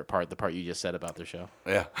my favorite part. The part you just said about their show.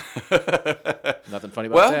 Yeah. Nothing funny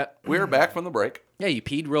about Well, that. we're back from the break. Yeah, you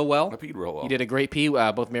peed real well. I peed real well. You did a great pee.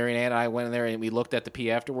 Both Mary and I went in there and we looked at the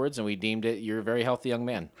pee afterwards, and we deemed it you're a very healthy young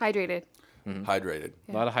man. Hydrated. Hydrated.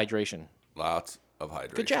 A lot of hydration. Lots of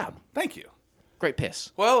hydration. Good job. Thank you. Great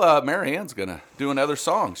piss. Well, Mary Ann's gonna do another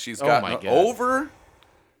song. She's got my God. over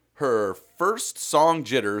her first song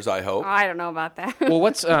jitters, I hope. I don't know about that. Well,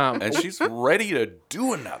 what's And she's ready to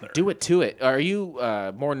do another. do it to it? Are you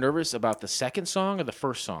more nervous about the second song or the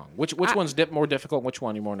first song? Which one's more difficult? Which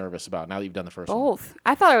one are you more nervous about now that you've done the first one? Both.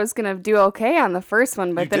 I thought I was gonna do okay on the first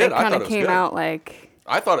one, but You then did. it I kind thought of it was came good. out like,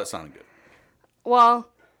 I thought it sounded good. well,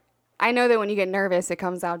 I know that when you get nervous, it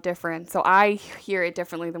comes out different. So I hear it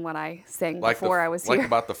differently than what I sang before I was like here.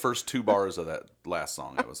 about the first 2 bars of that last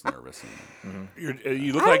song, I was nervous. You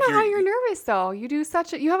look I don't like know how you're nervous though. You do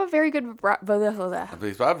you have a very good a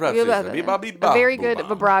very good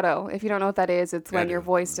vibrato. If you don't know what that is, it's when your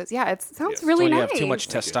voice does. Yeah, it sounds really when you nice. have too much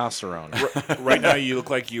testosterone. Right now, you look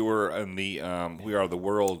like you were in the "We Are the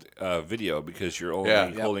World" video because you're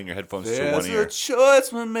only holding your headphones to one There's ear. a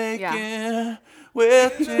choice we're making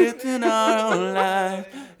with it in our own life.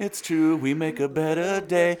 It's true, we make a better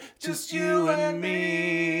day, just you and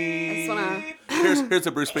me. I just wanna. Here's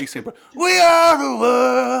a Bruce Springsteen part. We are the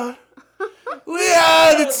world. We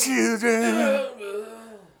are the children.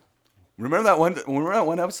 Remember that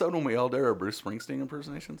one episode when we all did our Bruce Springsteen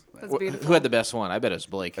impersonations? That's beautiful. Who had the best one? I bet it was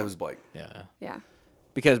Blake. It was Blake. Yeah. Yeah,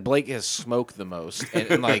 Because Blake has smoked the most,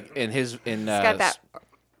 and like in his it's got that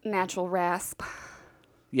natural rasp.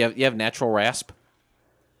 you have natural rasp.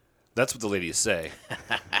 That's what the ladies say.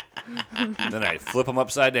 Then I flip them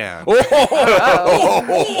upside down.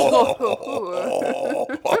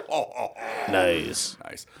 Nice.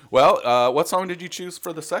 Nice. Well, what song did you choose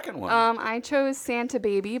for the second one? I chose "Santa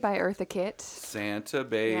Baby" by Eartha Kitt. Santa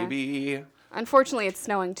Baby. Unfortunately, it's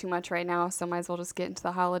snowing too much right now, so might as well just get into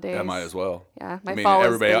the holidays. That might as well. Yeah, my I mean, fall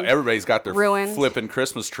has been everybody's got their ruined. flipping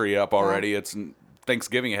Christmas tree up already. It's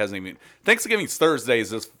Thanksgiving. It hasn't even. Thanksgiving's Thursdays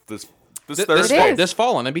this Thursday. is. This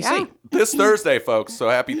fall on NBC. Yeah. This Thursday, folks. So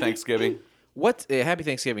happy Thanksgiving. What? Happy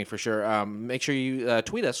Thanksgiving for sure. Make sure you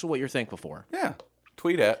tweet us what you're thankful for. Yeah.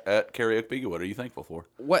 Tweet at Karaoke Biggie. What are you thankful for?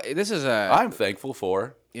 What? This is a. I'm thankful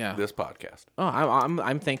for Yeah. this podcast. Oh,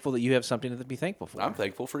 I'm thankful that you have something to be thankful for. I'm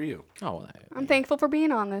thankful for you. Oh, well, I'm thankful for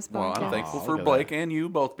being on this Well, podcast. I'm thankful Aw, for look at Blake and you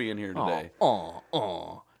both being here today.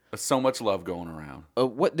 Oh. There's so much love going around.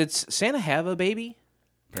 What did Santa have a baby?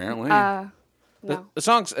 Apparently. No. The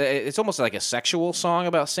song's it's almost like a sexual song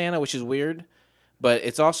about Santa, which is weird. But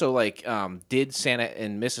it's also like, did Santa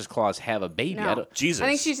and Mrs. Claus have a baby? No. Jesus. I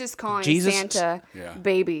think she's just calling Jesus? Santa Yeah.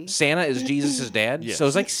 baby. Santa is Jesus' dad. Yes. So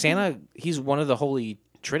it's like Santa. He's one of the Holy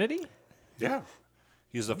Trinity. yeah.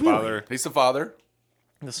 He's the father He's the Father,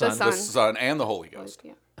 The Son. Son. the Son, and the Holy Ghost.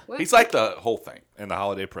 Yeah. What? He's like the whole thing. and the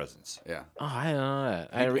holiday presents. Yeah. Oh, I don't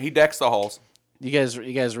know that. He decks the halls. You guys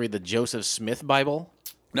read the Joseph Smith Bible?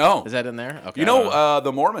 No. Is that in there? Okay. You know,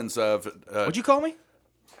 the Mormons have. What'd you call me?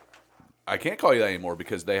 I can't call you that anymore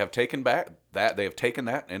because they have taken back that. They have taken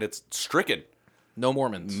that, and it's stricken. No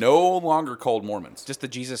Mormons. No longer called Mormons. Just the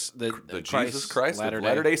Jesus, the Jesus Christ of Latter-day.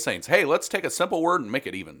 Latter-day Saints. Hey, let's take a simple word and make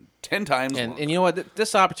it even 10 times And longer. you know what?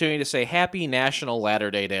 This opportunity to say Happy National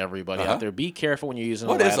Latter Day to everybody Uh-huh. out there. Be careful when you're using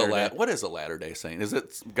What a is Latter Day. What is a Latter-day Saint? Is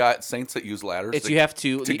it got saints that use ladders? It's you have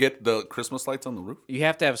to get the Christmas lights on the roof. you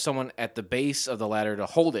have to have someone at the base of the ladder to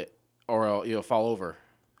hold it, or you'll fall over.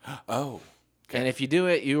 Oh, And if you do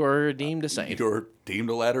it, you are deemed a saint. you're deemed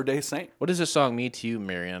a Latter-day Saint. What does this song mean to you,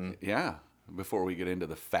 Marion? Yeah. Before we get into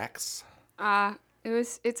the facts,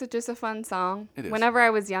 It's just a fun song. It is. Whenever I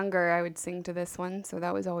was younger, I would sing to this one, so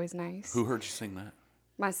that was always nice. who heard you sing that?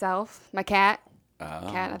 Myself, my cat. Oh.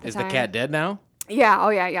 Cat at the Is time. the cat dead now? Yeah. Oh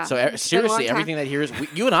yeah. So It's been a seriously, long time. everything that hears,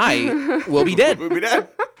 you and I will be dead. We'll be dead.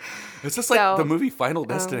 Is this like So, the movie Final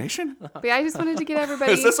Destination? But yeah, I just wanted to get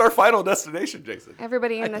everybody. Is this our final destination, Jason?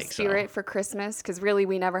 Everybody in the think so. spirit for Christmas, because really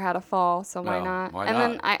we never had a fall, so why No, not? why and not?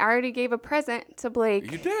 then I already gave a present to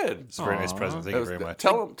Blake. You did. It's a very nice present. Thank you very much.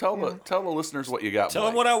 Tell the listeners what you got. Tell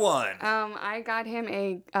Blake. him what I want. I got him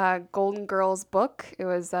a Golden Girls book. It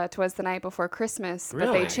was 'Twas the Night Before Christmas, but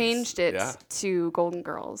Really? they changed it Yeah. to Golden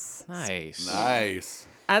Girls. Nice. Nice.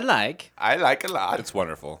 I like. I like a lot. It's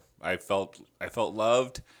wonderful. I felt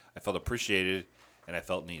loved. I felt appreciated, and I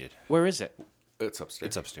felt needed. Where is it? It's upstairs.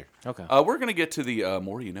 It's upstairs. Okay. We're going to get to the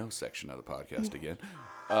More You Know section of the podcast again.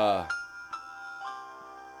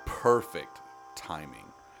 Perfect timing.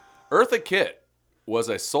 Eartha Kitt was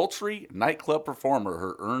a sultry nightclub performer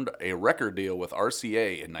who earned a record deal with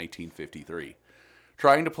RCA in 1953.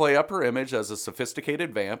 Trying to play up her image as a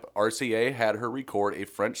sophisticated vamp, RCA had her record a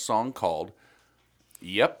French song called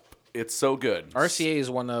Yep, It's So Good. RCA is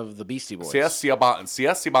one of the Beastie Boys.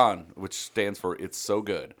 C'est bon, which stands for It's So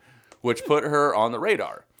Good, which put her on the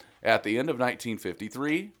radar. At the end of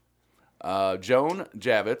 1953, Joan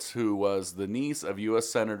Javits, who was the niece of U.S.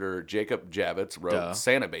 Senator Jacob Javits, wrote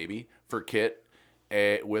Santa Baby for Kitt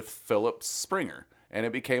with Philip Springer, and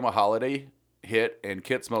it became a holiday hit and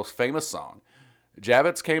Kit's most famous song.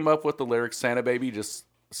 Javits came up with the lyrics, Santa Baby just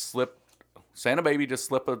slip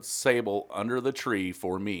a sable under the tree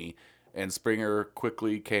for me, and Springer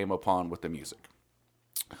quickly came upon with the music.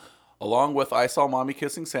 Along with I Saw Mommy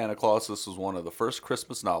Kissing Santa Claus, this was one of the first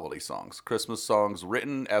Christmas novelty songs. Christmas songs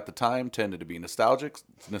written at the time tended to be nostalgic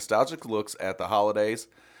looks at the holidays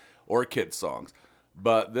or kids' songs.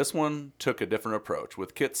 But this one took a different approach,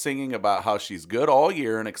 with Kit singing about how she's good all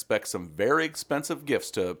year and expects some very expensive gifts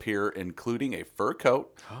to appear, including a fur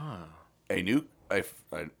coat, including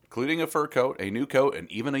a fur coat, a new coat, and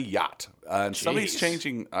even a yacht. And somebody's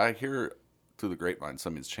changing. I hear through the grapevine,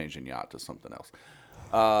 somebody's changing yacht to something else.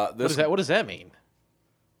 What does that mean?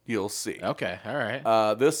 You'll see. Okay, all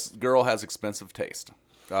right. This girl has expensive taste.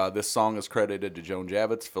 This song is credited to Joan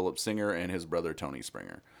Javits, Philip Singer, and his brother Tony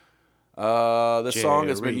Springer. This song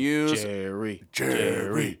has been used. Jerry.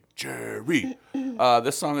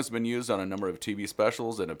 This song has been used on a number of TV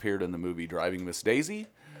specials and appeared in the movie Driving Miss Daisy.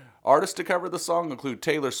 Artists to cover the song include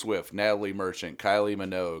Taylor Swift, Natalie Merchant, Kylie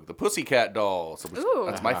Minogue, the Pussycat Dolls.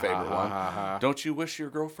 That's my favorite one. Don't You Wish Your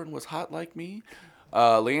Girlfriend Was Hot Like Me?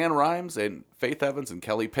 Leanne Rimes and Faith Evans and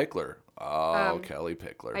Kelly Pickler. Kelly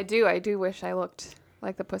Pickler. I do wish I looked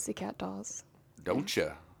like the Pussycat Dolls. Don't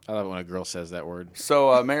you? I love it when a girl says that word.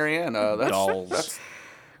 So, Marianne, Dolls.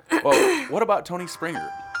 Well, what about Tony Springer?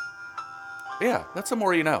 Yeah, that's the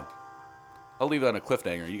more you know. I'll leave that on a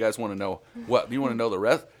cliffhanger. You guys want to know what? You want to know the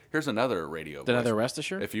rest? Here's another radio. Another rest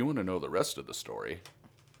assured? If you want to know the rest of the story,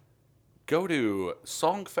 go to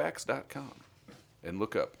songfacts.com and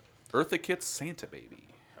look up Eartha Kitt's Santa Baby.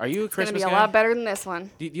 Are you a Christmas guy? It's gonna be a lot better than this one.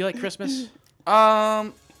 Do you like Christmas?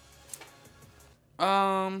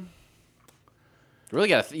 Really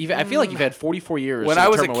got. I feel like you've had 44 years. When I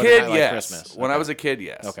was a kid, yes. Christmas. When I was a kid,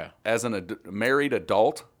 yes. Okay. As a married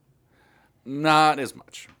adult, not as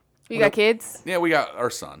much. You got kids? Yeah, we got our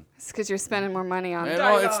son. It's because you're spending more money on.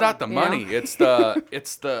 No, it's not the money. It's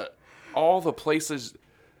the all the places.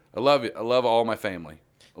 I love it. I love all my family.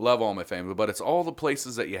 I love all my family, but it's all the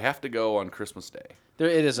places that you have to go on Christmas Day.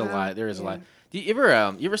 It is a lot. There is a lot. Do you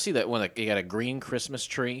ever see that when you got a green Christmas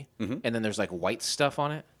tree and then there's like white stuff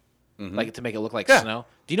on it, like to make it look like snow?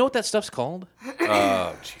 Do you know what that stuff's called?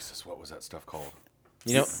 Jesus, what was that stuff called?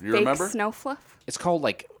 You remember? Snow fluff. It's called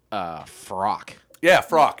like frock. Yeah,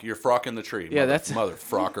 frock. You're frocking the tree. Yeah, that's mother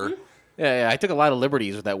frocker. Yeah, I took a lot of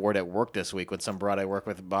liberties with that word at work this week when some broad I work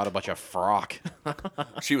with bought a bunch of frock.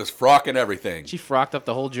 She was frocking everything. She frocked up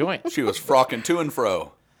the whole joint. She was frocking to and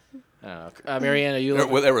fro. Marianne, are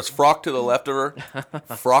you there was frock to the left of her,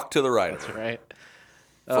 frock to the right of her. That's right.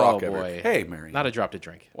 Frock boy. Hey, Marianne. Not a drop to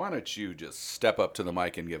drink. Why don't you just step up to the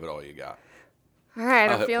mic and give it all you got? All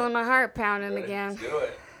right, I'm feeling my heart pounding again. Let's do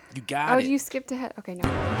it. You got it. Oh, you skipped ahead. Okay, no.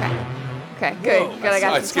 Okay, good. Good, I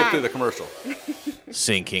got I some skipped time. through the commercial.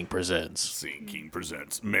 Sinking presents. Sinking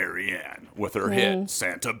presents Marianne with her hit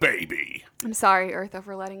Santa Baby. I'm sorry, Eartha,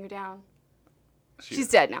 for letting you down. She's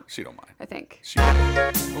dead now. She don't mind. I think.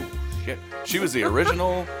 Oh shit! She was the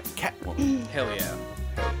original Catwoman. Hell yeah.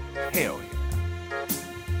 Hell yeah.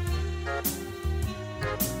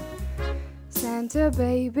 Santa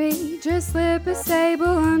baby, just slip a sable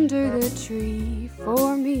under the tree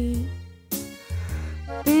for me.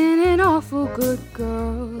 Been an awful good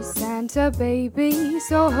girl, Santa baby,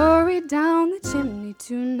 so hurry down the chimney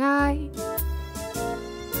tonight.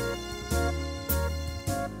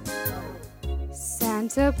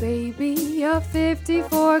 Santa baby, a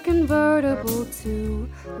 54 convertible to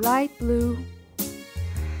light blue.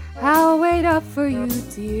 I'll wait up for you,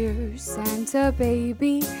 dear Santa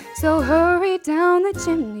baby, so hurry down the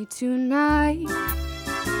chimney tonight.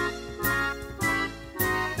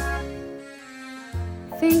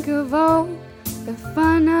 Think of all the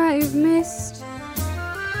fun I've missed.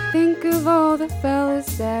 Think of all the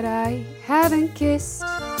fellas that I haven't kissed.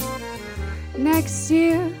 Next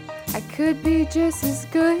year I could be just as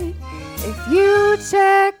good if you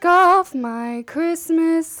check off my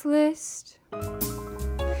Christmas list.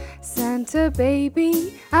 Santa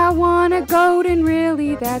baby, I want a goat, and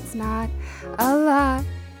really that's not a lot.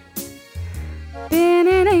 Been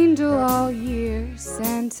an angel all year,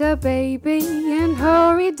 Santa baby, and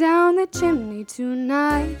hurry down the chimney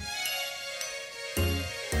tonight.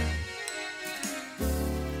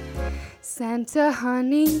 Santa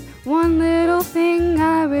honey, one little thing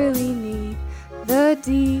I really need, the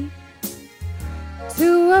deed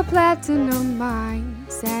to a platinum mine,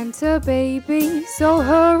 Santa baby, so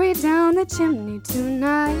hurry down the chimney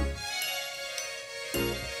tonight.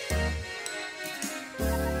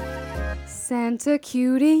 Santa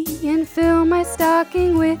cutie, and fill my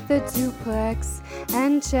stocking with a duplex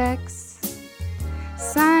and checks.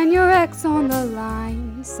 Sign your ex on the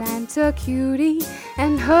line, Santa cutie,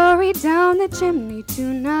 and hurry down the chimney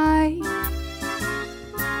tonight.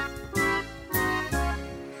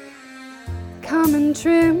 Come and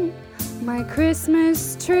trim my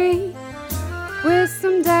Christmas tree with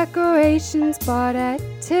some decorations bought at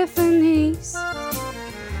Tiffany's.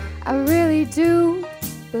 I really do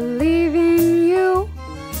believe in you.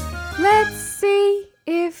 Let's see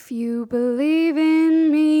if you believe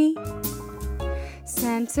in me.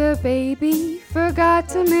 Santa baby forgot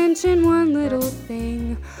to mention one little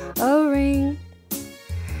thing, a ring.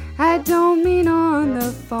 I don't mean on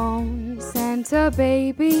the phone, Santa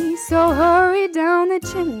baby, so hurry down the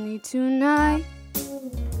chimney tonight.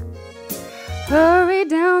 Hurry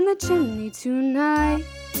down the chimney tonight.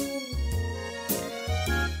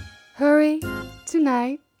 Hurry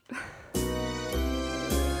tonight.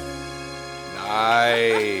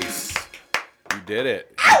 Nice. You did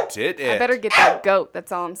it. You did it. I better get that goat,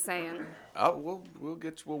 that's all I'm saying. Oh,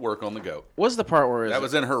 we'll work on the goat. What's the part where That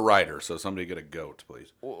was in her rider, so somebody get a goat,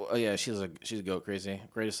 please. Oh yeah, she's a goat crazy,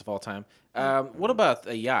 greatest of all time. What about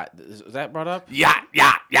a yacht? Is that brought up? Yacht.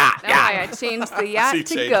 That's why I changed the yacht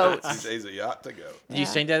to goat. She changed the yacht to goat. Did you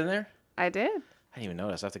change that in there? I did. I didn't even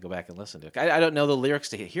notice. I have to go back and listen to it. I don't know the lyrics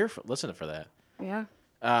to listen for that. Yeah.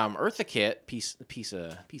 Eartha Kitt, piece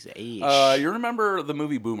of age. You remember the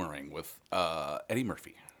movie Boomerang with Eddie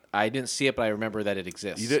Murphy? I didn't see it, but I remember that it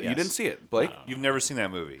exists. You didn't see it, Blake? You've never seen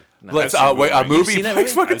that movie. No. Let's wait, a movie? seen that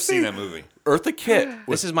Blake's movie? fucking I've seen that movie. Eartha Kitt.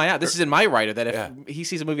 This is in my writer that if he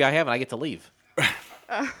sees a movie I haven't, I get to leave.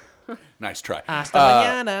 Nice try. Hasta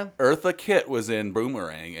mañana. Eartha Kitt was in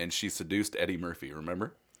Boomerang, and she seduced Eddie Murphy.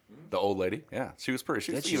 Remember? The old lady? Yeah, she was pretty.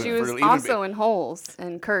 She was also in Holes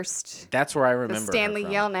and Cursed. That's where I The remember Stanley her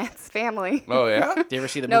from. Yelnats family. Oh, yeah? Did you ever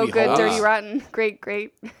see the No movie good, Holes? dirty, rotten,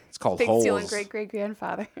 great. It's called Pig Holes. stealing great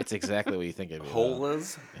grandfather. It's exactly what you think of it.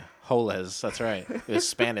 Holes? Holes, that's right. It was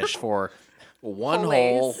Spanish for one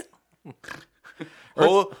hole.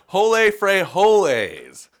 Holes. Hole frey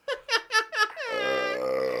holes.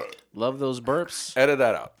 Love those burps. Edit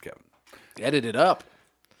that out, Kevin. Edit it up.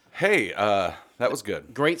 Hey, that was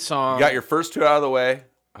good. Great song. You got your first two out of the way.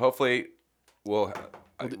 Hopefully, we'll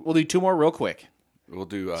do two more real quick. We'll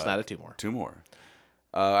do. It's not a two more. Two more.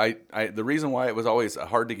 The reason why it was always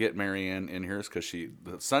hard to get Marianne in here is because the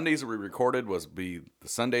Sundays we recorded was the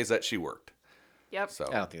Sundays that she worked. Yep. So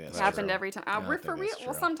I don't think that's happened true. every time. I don't We're think for real. that's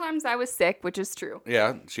Well, true. sometimes I was sick, which is true.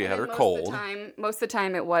 Yeah, she had her cold. Most of the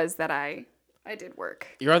time, it was that I did work.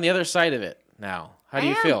 You're on the other side of it now. How do I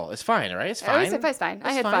you am. feel? It's fine, right? It's fine. It's fine. I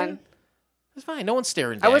It's had fine. fun. It's fine. No one's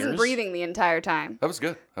staring I wasn't daggers. breathing the entire time. That was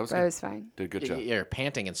good. That was But good. I was fine. Did a good job. You're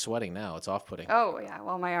panting and sweating now. It's off-putting. Oh yeah.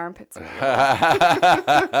 Well, my armpits. Are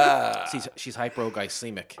She's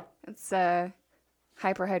hypoglycemic. It's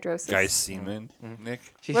hyperhidrosis. Guy Seaman, Nick.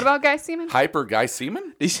 What about Guy Seaman? Hyperglycemia?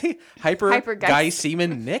 Did you see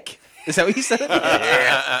hyperglycemic Nick? Is that what you said?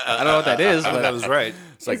 Yeah. I don't know what that is, but That was right.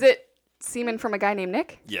 Is it semen from a guy named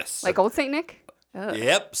Nick? Yes. Like Old Saint Nick? Ugh.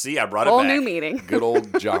 Yep. See, I brought it Whole back. new meeting. Good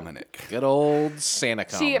old Dominic. good old Santa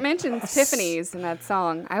Con. She mentions Tiffany's in that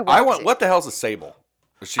song. What the hell's a sable?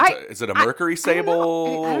 Is it a Mercury sable?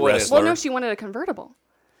 I don't What know. is Well, it? no, she wanted a convertible.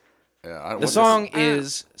 Yeah, The song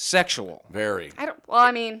is sexual. very.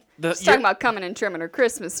 I mean, she's you're- talking about coming and trimming her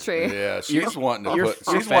Christmas tree. Yeah, she's wanting to your put.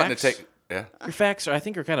 She's wanting to facts? take. Yeah. Your facts are, I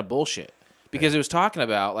think, are kind of bullshit because it was talking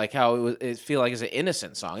about like how it feel like it's an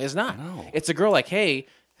innocent song. It's not. No. It's a girl like, hey,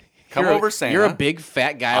 Come you're over, a, Santa. You're a big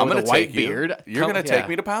fat guy I'm with gonna a white take you. beard. You're Come- gonna take yeah.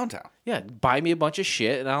 me to Pound Town Yeah, buy me a bunch of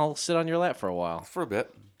shit and I'll sit on your lap for a while. for a bit.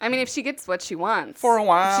 I mean, if she gets what she wants. For a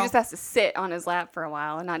while. She just has to sit on his lap for a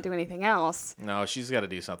while and not do anything else. No, she's got to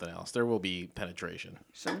do something else. There will be penetration.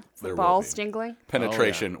 Some There will balls be. jingling.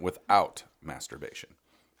 Penetration without masturbation.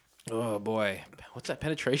 Oh boy, what's that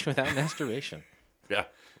penetration without masturbation? Yeah.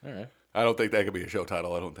 All right, I don't think that could be a show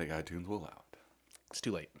title. I don't think iTunes will allow it. it's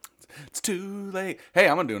too late. It's too late. Hey,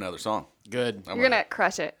 I'm gonna do another song. Good. You're going to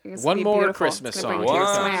crush it. It's One gonna be more beautiful. Christmas It's gonna bring song.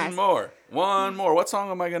 tears to my eyes. One more. What song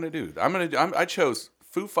am I gonna do? I chose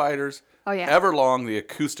Foo Fighters. Oh, yeah. Everlong, the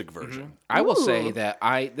acoustic version. I will say Ooh. that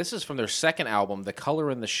this is from their second album, The Color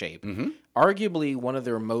and the Shape. Mm-hmm. Arguably one of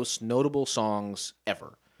their most notable songs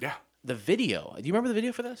ever. Yeah. The video. Do you remember the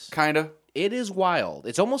video for this? Kinda. It is wild.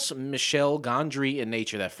 It's almost Michel Gondry in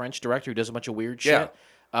nature, that French director who does a bunch of weird Yeah. shit.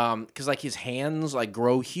 Because like his hands like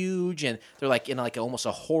grow huge and they're like in like almost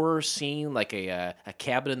a horror scene, like a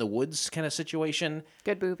cabin in the woods kind of situation.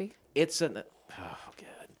 Good movie. It's good.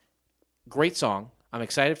 Great song. I'm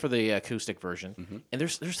excited for the acoustic version. And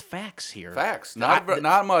there's facts here. Facts.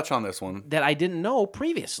 Not much on this one. That I didn't know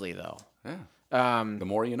previously though. Yeah. The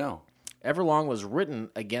more you know. Everlong was written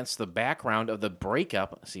against the background of the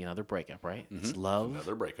breakup. See, another breakup, right? It's love.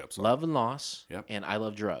 Another breakup song. Love and loss. Yep. And I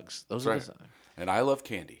Love Drugs. Those That's are right. And I Love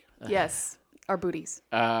Candy. Yes, our booties.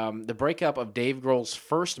 the breakup of Dave Grohl's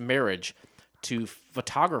first marriage to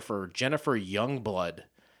photographer Jennifer Youngblood.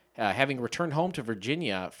 Having returned home to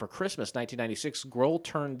Virginia for Christmas 1996, Grohl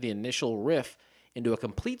turned the initial riff into a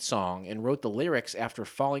complete song and wrote the lyrics after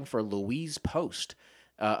falling for Louise Post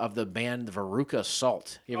of the band Veruca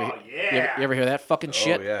Salt. You ever hear that fucking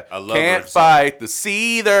shit? Oh, yeah. I love Can't her. fight the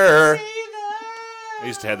Seether. I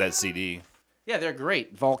used to have that CD. Yeah, they're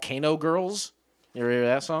great. Volcano Girls. You ever hear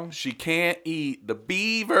that song? She can't eat the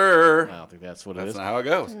beaver. I don't think that's what it That's is. not how it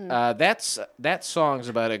goes. That song's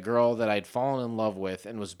about a girl that I'd fallen in love with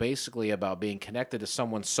and was basically about being connected to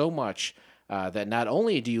someone so much that not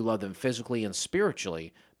only do you love them physically and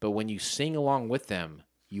spiritually, but when you sing along with them,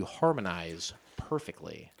 you harmonize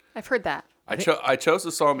perfectly. I've heard that. I chose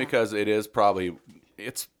the song because it is probably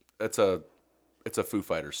it's a Foo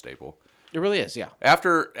Fighters staple. It really is, yeah.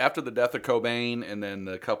 After the death of Cobain, and then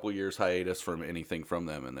a couple years hiatus from anything from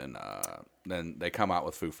them, and then they come out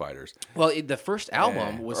with Foo Fighters. Well, the first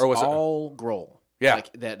album was all Grohl. Yeah.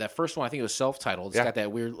 Like that first one, I think it was self-titled. It's got that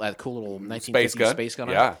weird, cool little 1950s space gun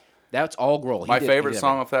on Yeah. it. That's all Grohl. My favorite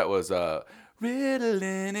song off that was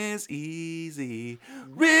Ritalin is easy,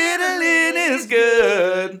 Ritalin is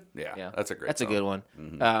good. Yeah, that's a great That's song. a good one.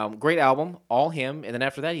 Mm-hmm. Great album, all him. And then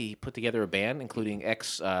after that, he put together a band, including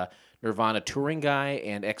Nirvana touring guy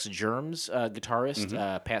and ex-Germs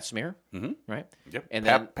guitarist Pat Smear. Mm-hmm. Right? Yep.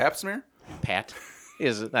 And Pap Smear? Pat.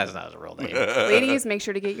 That's not his real name. Ladies, make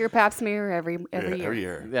sure to get your pap smear every year. Every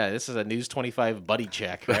year. Yeah, this is a News 25 buddy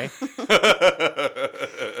check, right?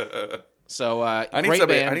 So, I need great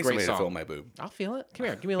somebody, band, I need great somebody song. to fill my boob. I'll feel it. Come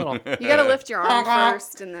here. Give me a little. You got to lift your arm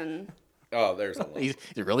first, and then Oh, there's a lump. He's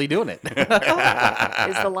really doing it. is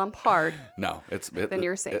the lump hard? No, Then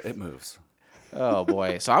you're safe. It moves. Oh,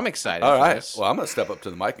 boy. So I'm excited All for right. this. Well, I'm going to step up to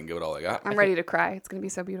the mic and give it all I got. I'm ready to cry. It's going to be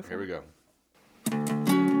so beautiful. Here we go.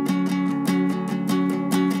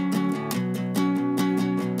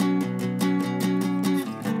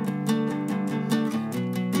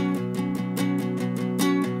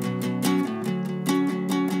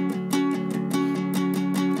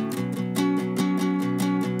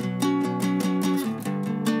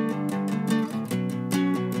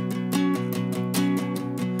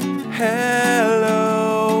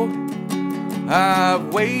 Hello,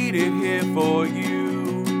 I've waited here for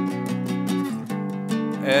you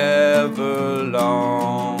ever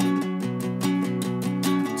long.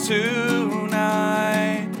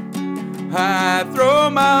 Tonight, I throw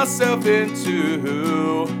myself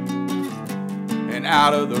into, and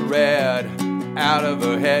out of the red, out of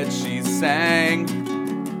her head she sang.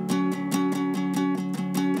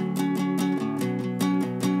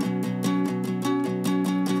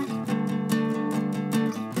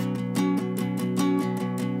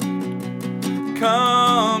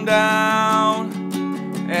 Come down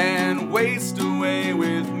and waste away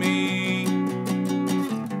with me,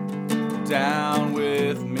 down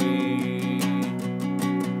with me.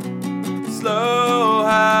 Slow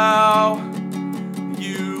how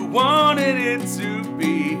you wanted it to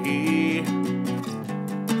be.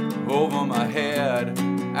 Over my head,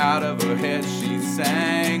 out of her head she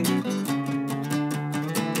sang.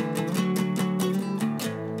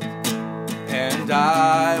 And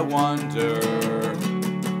I wonder,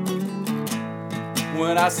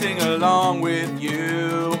 when I sing along with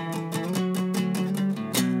you,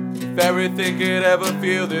 if everything could ever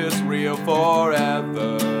feel this real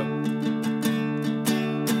forever.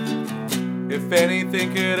 If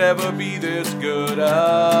anything could ever be this good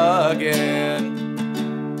again.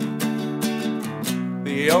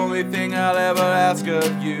 The only thing I'll ever ask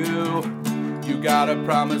of you, you gotta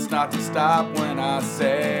promise not to stop when I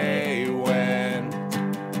say when.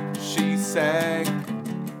 She sang.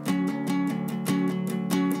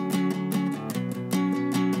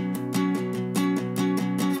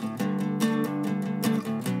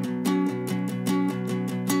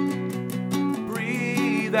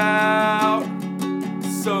 Breathe out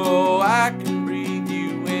so I can breathe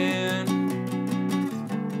you in,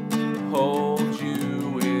 hold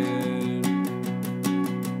you in.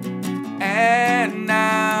 And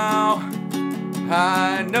now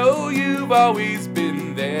I know you've always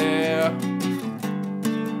been there.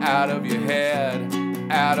 Out of your head,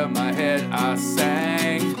 out of my head I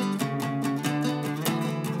sang.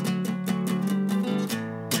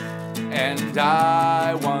 And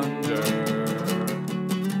I wonder,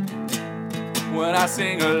 when I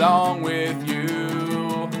sing along with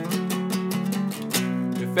you,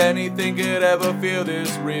 if anything could ever feel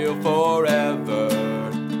this real forever.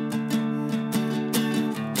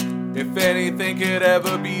 If anything could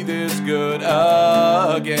ever be this good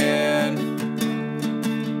again.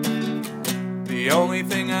 The only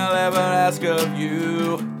thing I'll ever ask of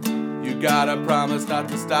you, you gotta promise not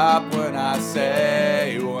to stop when I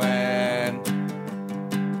say when.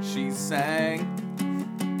 She sang.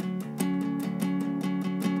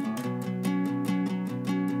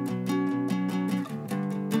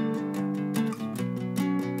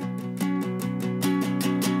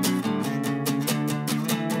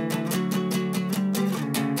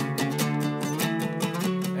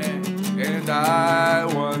 And I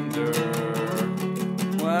wonder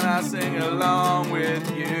when I sing along with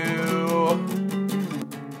you,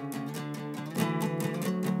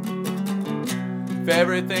 if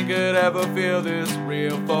everything could ever feel this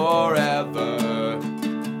real forever.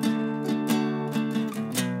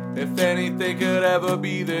 If anything could ever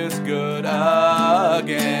be this good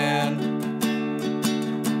again.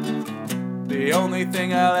 The only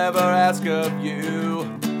thing I'll ever ask of you,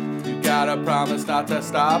 you gotta promise not to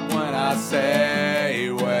stop when I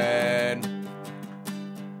say when.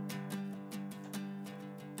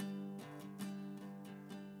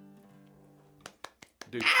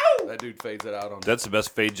 Dude, that dude fades it out on. That's the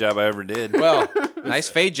best fade job I ever did. Well, Nice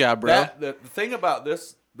fade job, bro. the thing about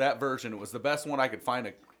that version, it was the best one I could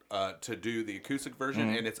find to do the acoustic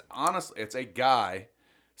version, and it's a guy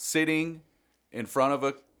sitting in front of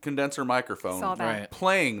a condenser microphone Saw that. Right.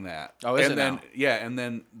 playing that. Oh, is and it then now? yeah, and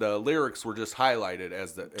then the lyrics were just highlighted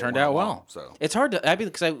as the Turned out well. So It's hard to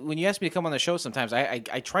because when you ask me to come on the show, sometimes I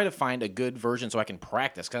try to find a good version so I can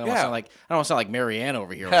practice. Because I don't want to sound like Marianne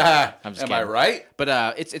over here. I'm just am kidding. I right?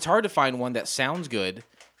 But it's hard to find one that sounds good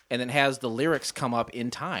and then has the lyrics come up in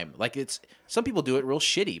time. Like some people do it real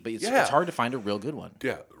shitty, but it's hard to find a real good one.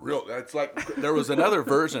 Yeah, real. It's like there was another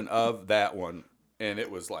version of that one, and it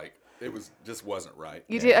was like just wasn't right.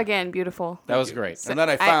 You did again, beautiful. That was great. And then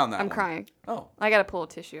I found that I'm one. crying. Oh, I gotta pull a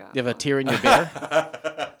tissue out. You have a tear in your beer?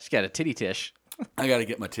 She's got a titty tish. I got to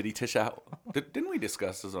get my titty tish out. Didn't we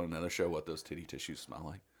discuss this on another show? What those titty tissues smell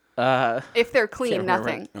like? If they're clean,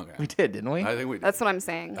 nothing. Okay, We did, didn't we? I think we did. That's what I'm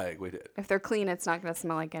saying. I think we did. If they're clean, it's not gonna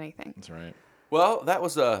smell like anything. That's right. Well, that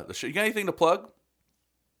was the show. You got anything to plug?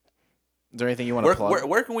 Is there anything you want to plug?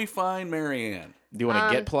 Where can we find Marianne? Do you want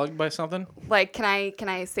to get plugged by something? Like, can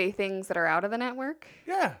I say things that are out of the network?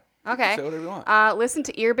 Yeah. Okay. Say whatever you want. Listen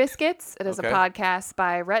to Ear Biscuits. It is Okay. a podcast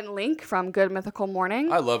by Rhett and Link from Good Mythical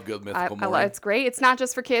Morning. I love Good Mythical Morning. It's great. It's not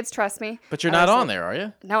just for kids, trust me. But you're not on there, are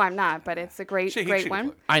you? No, I'm not. But it's a great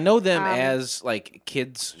one. I know them as like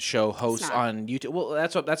kids show hosts not. on YouTube. Well,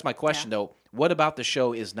 that's my question though. What about the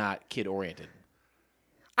show is not kid oriented?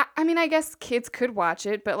 I mean, I guess kids could watch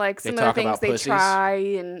it, but like some of the talk things about they pussies? try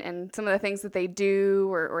and some of the things that they do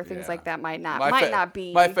or things like that might not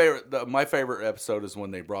be. My favorite episode is when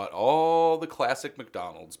they brought all the classic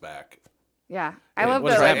McDonald's back. Yeah, I love what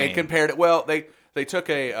does the. that They mean? compared it. Well, they took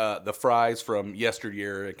the fries from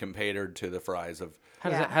yesteryear and compared to the fries of.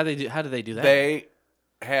 How do they do that?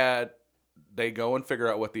 They go and figure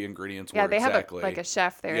out what the ingredients Yeah, were they exactly. have a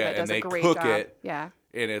chef there that does and a great cook job. it. Yeah.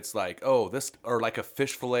 And it's like, oh, this, or like a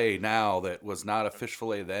fish fillet now that was not a fish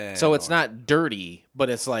fillet then. So it's or- not dirty, but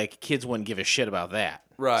it's like kids wouldn't give a shit about that.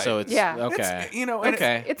 Right. So it's Yeah. okay. It's, and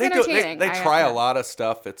okay. It's they entertaining. They I try have a to- lot of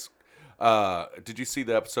stuff. It's. Did you see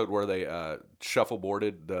the episode where they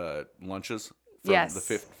shuffleboarded the lunches? From Yes. The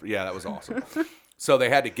fifth. Yeah, that was awesome. So they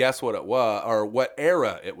had to guess what it was or what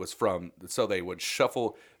era it was from. So they would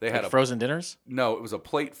shuffle. They had Like frozen dinners? No, it was a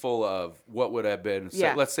plate full of what would have been.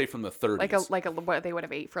 Yeah. Let's say from the 30s. Like what they would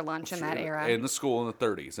have ate for lunch in that era. In the school in the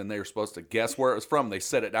 30s, and they were supposed to guess where it was from. They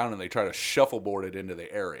set it down and they try to shuffleboard it into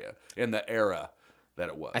the era that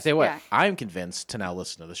it was. I tell you what, Yeah. I'm convinced to now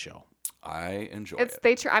listen to the show. I enjoy It's it.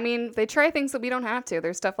 they try things that we don't have to.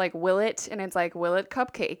 There's stuff like Willet, and it's like Willet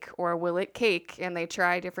cupcake or Willet cake, and they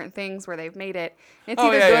try different things where they've made it. It's Oh,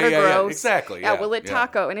 either yeah, good yeah, or yeah, gross. exactly, Yeah, yeah, Willet yeah.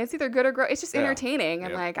 taco, and it's either good or gross. It's just Yeah, entertaining,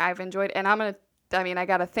 and yep. like I've enjoyed. And I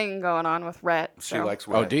got a thing going on with Rhett. She so. likes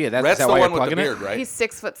Oh, red. do you? Is Red's that the why one you're with the plugging it? beard, right? He's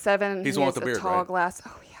 6'7". He's He the one with has the beard, a tall right? glass.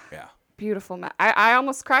 Oh yeah. Yeah. Beautiful man. I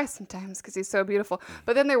almost cry sometimes because he's so beautiful.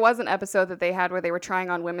 But then there was an episode that they had where they were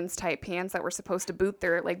trying on women's tight pants that were supposed to boost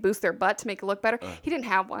their butt to make it look better. He didn't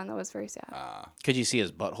have one. That was very sad. Could you see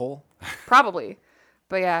his butthole? Probably.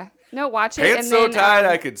 But yeah. No, watch it. Pants and so then, tight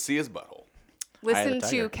I could see his butthole. listen Eye of the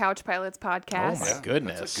to tiger. Couch Pilots podcast. Oh my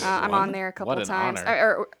goodness. I'm on there a couple What an times.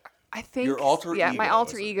 honor. I think Your alter my ego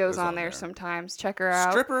alter is ego's on on there there. sometimes. Check her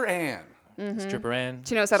out. Stripper Ann Stripper Ann. Mm-hmm.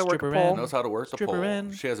 She knows how to work a Stripper pole. Ann. knows how to work the Stripper pole.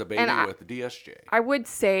 Ann. She has a baby And I- with DSJ. I would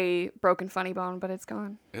say Broken Funny Bone, but it's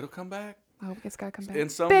gone. It'll come back. I hope it's gotta come back. In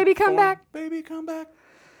some Baby, come form. back. Baby, come back.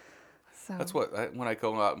 So That's when I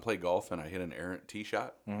go out and play golf and I hit an errant tee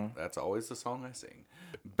shot. That's always the song I sing.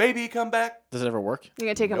 Baby, come back. Does it ever work? you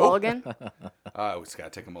gonna take a Nope. mulligan? I always gotta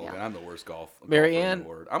take a mulligan. I'm the worst golfer Marianne? in the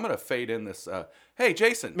world. I'm gonna fade in this. Hey,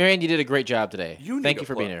 Jason. Marianne, you did a great job today. need Thank to you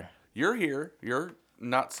for plug. being here. You're here. You're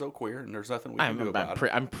not so queer, and there's nothing we can do about it.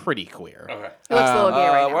 I'm pretty queer. Okay. He looks a little gay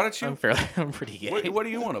right now. Why don't you? I'm pretty gay. What do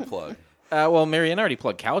you want to plug? Well, Marianne already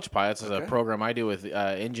plugged Couch Pilots. It's a Okay. program I do with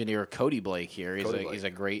engineer Cody Blake here. Cody Blake. He's a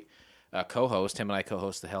great co-host. Him and I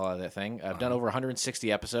co-host the hell out of that thing. I've done over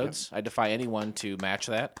 160 episodes. I defy anyone to match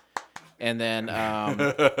that. And then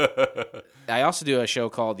I also do a show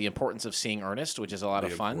called The Importance of Seeing Ernest, which is a lot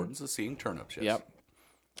of fun. The importance of seeing turnips. Yes. Yep.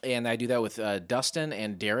 And I do that with Dustin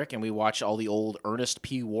and Derek, and we watch all the old Ernest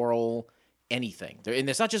P. Worrell anything. And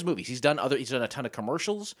it's not just movies. He's done a ton of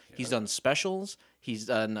commercials. Yeah. He's done specials. He's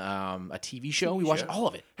done a TV show. We watch all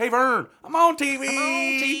of it. Hey Vern, I'm on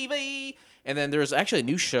TV. And then there's actually a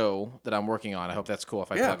new show that I'm working on. I hope that's cool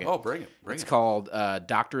if I plug it. Oh, bring it. It's called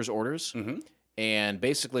Doctor's Orders. Mm-hmm. And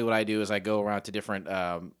basically what I do is I go around to different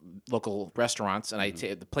local restaurants, and I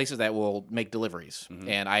take the places that will make deliveries. Mm-hmm.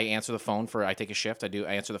 And I answer the phone I take a shift. I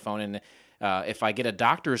answer the phone, and if I get a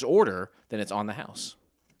doctor's order, then it's on the house.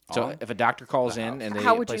 So if a doctor calls in and they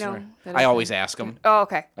How would you place know? an order, I always ask them. Oh,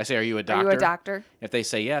 okay. I say, "Are you a doctor?" Are you a doctor? If they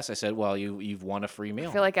say yes, I said, "Well, you've won a free meal."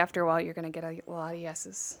 I feel like after a while you're gonna get a lot of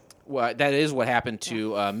yeses. Well, that is what happened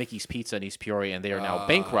to Mickey's Pizza in East Peoria, and they are now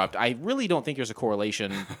bankrupt. I really don't think there's a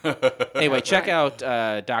correlation. Anyway, check out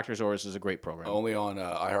Doctor's Orders. Is a great program. Only on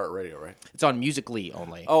iHeartRadio, right? It's on Musical.ly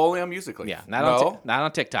only. Oh, only on Musical.ly. Yeah, not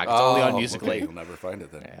on TikTok. It's only on Musical.ly. Okay, you'll never find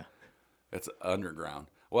it then. Yeah. It's underground.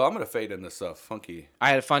 Well, I'm going to fade in this funky.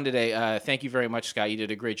 I had fun today. Thank you very much, Scott. You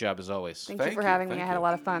did a great job as always. Thank you for having me. I had a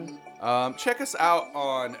lot of fun. Check us out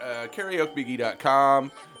on karaokebiggie.com.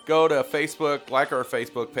 Go to Facebook, like our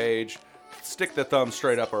Facebook page. Stick the thumb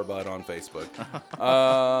straight up our butt on Facebook.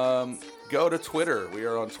 Go to Twitter. We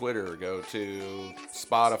are on Twitter. Go to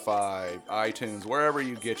Spotify, iTunes, wherever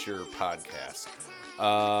you get your podcasts.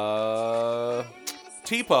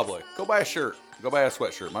 TeePublic. Go buy a shirt. Go buy a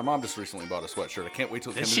sweatshirt. My mom just recently bought a sweatshirt. I can't wait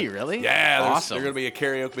till. Is she really? Yeah, awesome. There's going to be a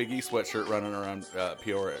Karaoke Big E sweatshirt running around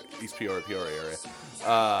Peoria, East Peoria area.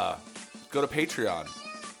 Go to Patreon.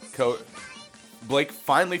 Blake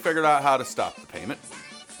finally figured out how to stop the payment.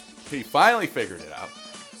 He finally figured it out.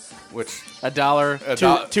 Which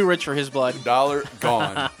 $1 too rich for his blood. $1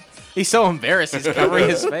 gone. He's so embarrassed. He's covering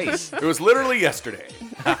his face. It was literally yesterday.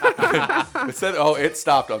 It said, it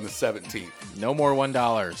stopped on the 17th. No more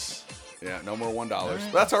 $1. Yeah, no more $1.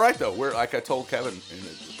 But that's all right though. We're like I told Kevin,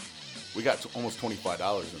 we got almost $25 in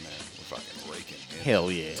there. We're fucking raking.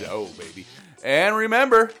 Hell yeah, dough, baby. And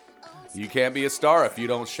remember, you can't be a star if you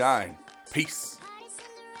don't shine. Peace.